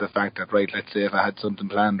adjust to the fact that, right, let's say if I had something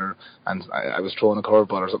planned and I was throwing a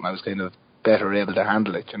curveball or something, I was kind of better able to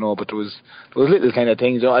handle it, But there was little kind of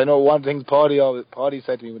things. I know one of the things Paddy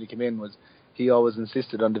said to me when he came in was he always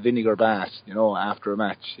insisted on the vinegar bath, after a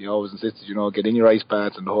match. He always insisted, get in your ice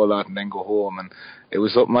baths and the whole lot and then go home. And it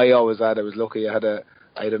was something I always had. I was lucky. I had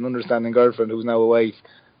an understanding girlfriend who's now a wife,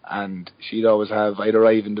 and I'd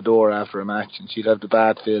arrive in the door after a match and she'd have the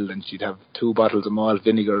bath filled and she'd have 2 bottles of malt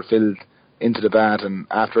vinegar filled into the bath, and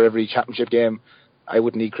after every championship game I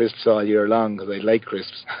wouldn't eat crisps all year long because I like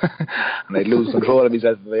crisps and I'd lose control of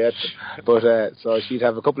myself if I ate them. But so she'd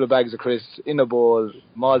have a couple of bags of crisps in a bowl,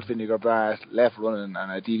 malt vinegar bath, left running,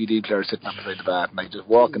 and a DVD player sitting up beside the bath, and I'd just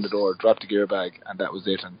walk in the door, drop the gear bag, and that was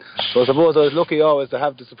it. And so I suppose I was lucky always to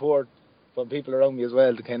have the support from people around me as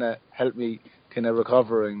well to kind of help me kind of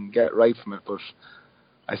recover and get right from it. But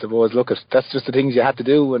I suppose, that's just the things you had to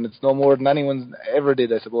do, and it's no more than anyone ever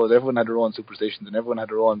did, I suppose. Everyone had their own superstitions, and everyone had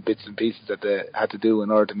their own bits and pieces that they had to do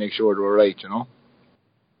in order to make sure they were right,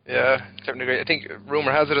 Yeah, certainly agree. I think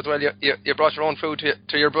rumour has it as well, you brought your own food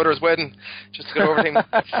to your brother's wedding, just to get over things.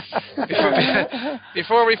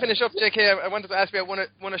 Before we finish up, JK, I wanted to ask you about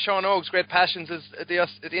one of Sean Oak's great passions is the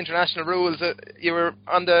international rules. You were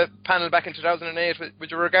on the panel back in 2008.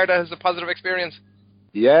 Would you regard that as a positive experience?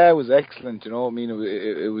 Yeah, it was excellent, it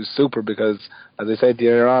was super because, as I said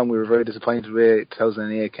earlier on, we were very disappointed the way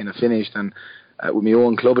 2008 kind of finished, and with my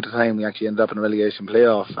own club at the time, we actually ended up in a relegation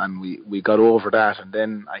playoff, and we got over that, and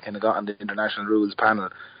then I kind of got on the international rules panel,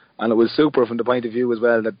 and it was super from the point of view as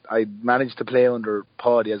well that I managed to play under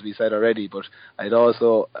Paddy, as we said already, but I'd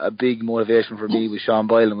also, a big motivation for me was Sean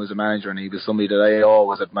Boylan was the manager, and he was somebody that I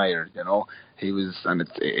always admired, He was, and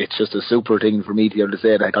it's just a super thing for me to be able to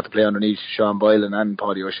say that I got to play underneath Sean Boylan and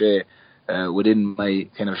Paddy O'Shea within my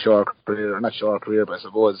kind of short career, not short career, but I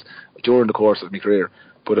suppose during the course of my career.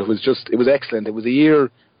 But it was excellent. It was a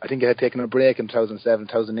year, I think I had taken a break in 2007.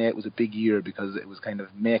 2008 was a big year because it was kind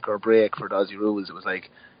of make or break for the Aussie rules. It was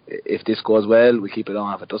like, if this goes well, we keep it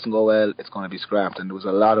on. If it doesn't go well, it's going to be scrapped. And there was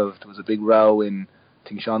a big row in, I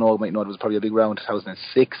think Sean Oak might know, it was probably a big row in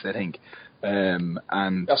 2006, I think. And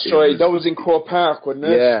that's right. That was in Croke Park, wasn't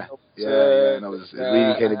it? Yeah. Yeah. And it was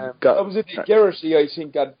really kind of that was it. Geraghty, I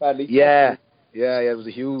think, got badly. Yeah. Yeah, it was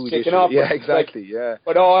a huge Kicking issue. off, Yeah, exactly. Yeah.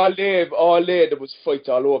 But all day there was fights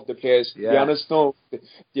all over the place. Yeah. To be honest, no, the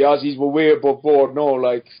Aussies were way above board. No,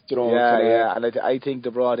 like Yeah. And I think they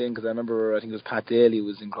brought in, because I think it was Pat Daly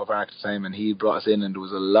was in Croke Park at the time, and he brought us in, and there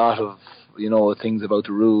was a lot of things about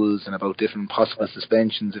the rules and about different possible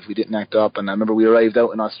suspensions if we didn't act up. And I remember we arrived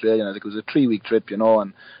out in Australia, and I think it was a 3-week trip,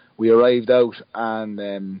 and we arrived out,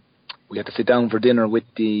 and we had to sit down for dinner with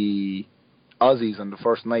the Aussies on the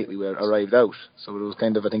first night we arrived out. So it was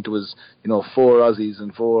kind of, I think there was 4 Aussies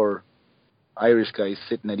and 4 Irish guys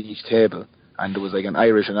sitting at each table, and there was like an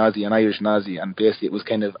Irish and Aussie, and basically it was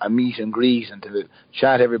kind of a meet and greet and to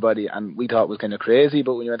chat everybody, and we thought it was kind of crazy,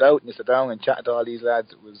 but when you went out and you sat down and chatted to all these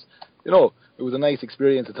lads, it was it was a nice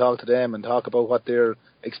experience to talk to them and talk about what their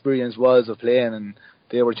experience was of playing, and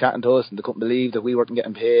they were chatting to us and they couldn't believe that we weren't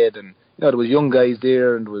getting paid, and there was young guys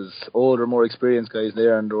there and there was older, more experienced guys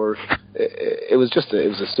there, and it was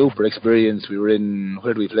a super experience. We were in,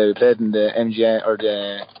 where did we play? We played in the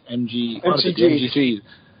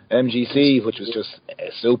MGC, which was just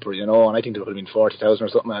super, and I think there would have been 40,000 or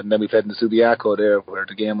something, and then we played in the Subiaco there where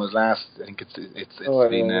the game was last. I think it's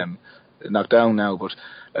been knocked down now, but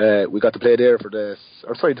we got to play there for the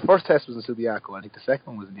first test was in Subiaco. I think the second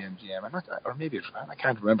one was in the MGM. I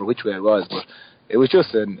can't remember which way it was, but it was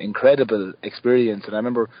just an incredible experience. And I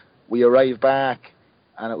remember we arrived back,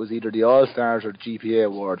 and it was either the All Stars or the GPA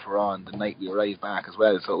Awards were on the night we arrived back as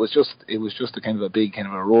well. So it was just a kind of a big kind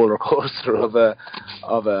of a roller coaster of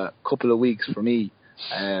a couple of weeks for me.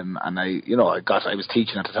 And I was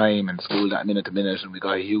teaching at the time in school that minute to minute, and we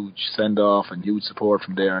got a huge send off and huge support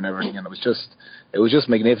from there and everything, and it was just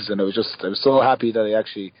magnificent. I was so happy that I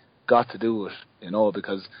actually got to do it,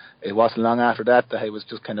 because it wasn't long after that I was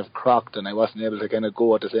just kind of crocked and I wasn't able to kind of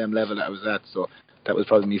go at the same level that I was at. So that was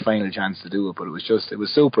probably my final chance to do it, but it was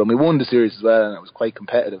super, and we won the series as well, and it was quite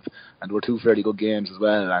competitive, and there were 2 fairly good games as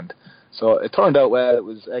well, and so it turned out well. It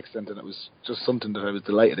was excellent, and it was just something that I was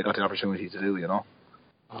delighted I got the opportunity to do.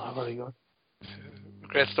 Oh, very good.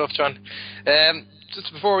 Great stuff, John.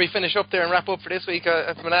 Just before we finish up there and wrap up for this week,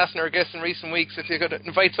 I've been asking our guests in recent weeks if you could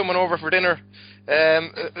invite someone over for dinner,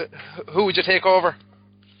 who would you take over?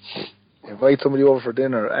 Invite somebody over for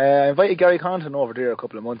dinner. I invited Gary Conton over there a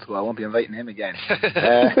couple of months ago. I won't be inviting him again.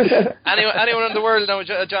 Anyone in the world now,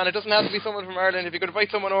 John? It doesn't have to be someone from Ireland. If you could invite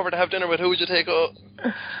someone over to have dinner with, who would you take over?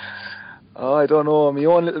 Oh, I don't know. My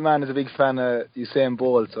own little man is a big fan of Usain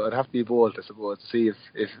Bolt, so I'd have to be Bolt, I suppose, to see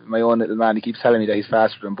if my own little man, he keeps telling me that he's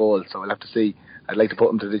faster than Bolt, so I'll have to see. I'd like to put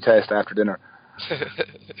him to the test after dinner.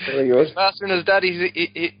 Very good. Faster than his daddy,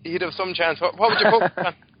 he'd have some chance. What would you cook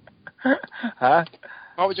him? Huh?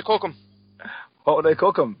 What would you cook him? What would I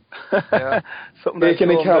cook him? Yeah. Something Bacon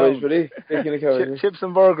and cabbage, buddy. Bacon and cabbage. Chips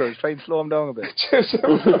and burgers. Try and slow him down a bit. Chips and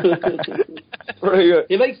burgers. Very good.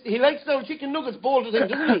 He likes now chicken nuggets, Bolt, doesn't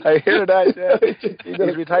he? I hear that, yeah.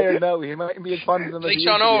 He's retired now. He might be as fond of them as he used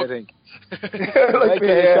to be, I think. Like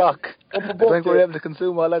a shock. I think we're able to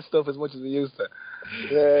consume all that stuff as much as we used to.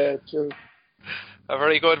 Yeah, true.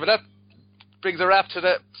 Very good. Well, that brings a wrap to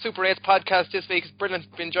the Super 8 podcast this week. It's brilliant.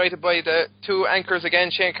 Been enjoyed by the 2 anchors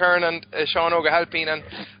again, Shane Kern and Sean O'Halpine, and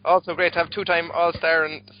also great to have 2-time All-Star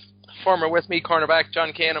and former Westmeath cornerback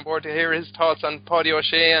John Kane on board to hear his thoughts on Paddy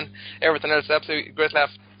O'Shea and everything else. Absolutely great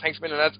laugh. Thanks a million, lads.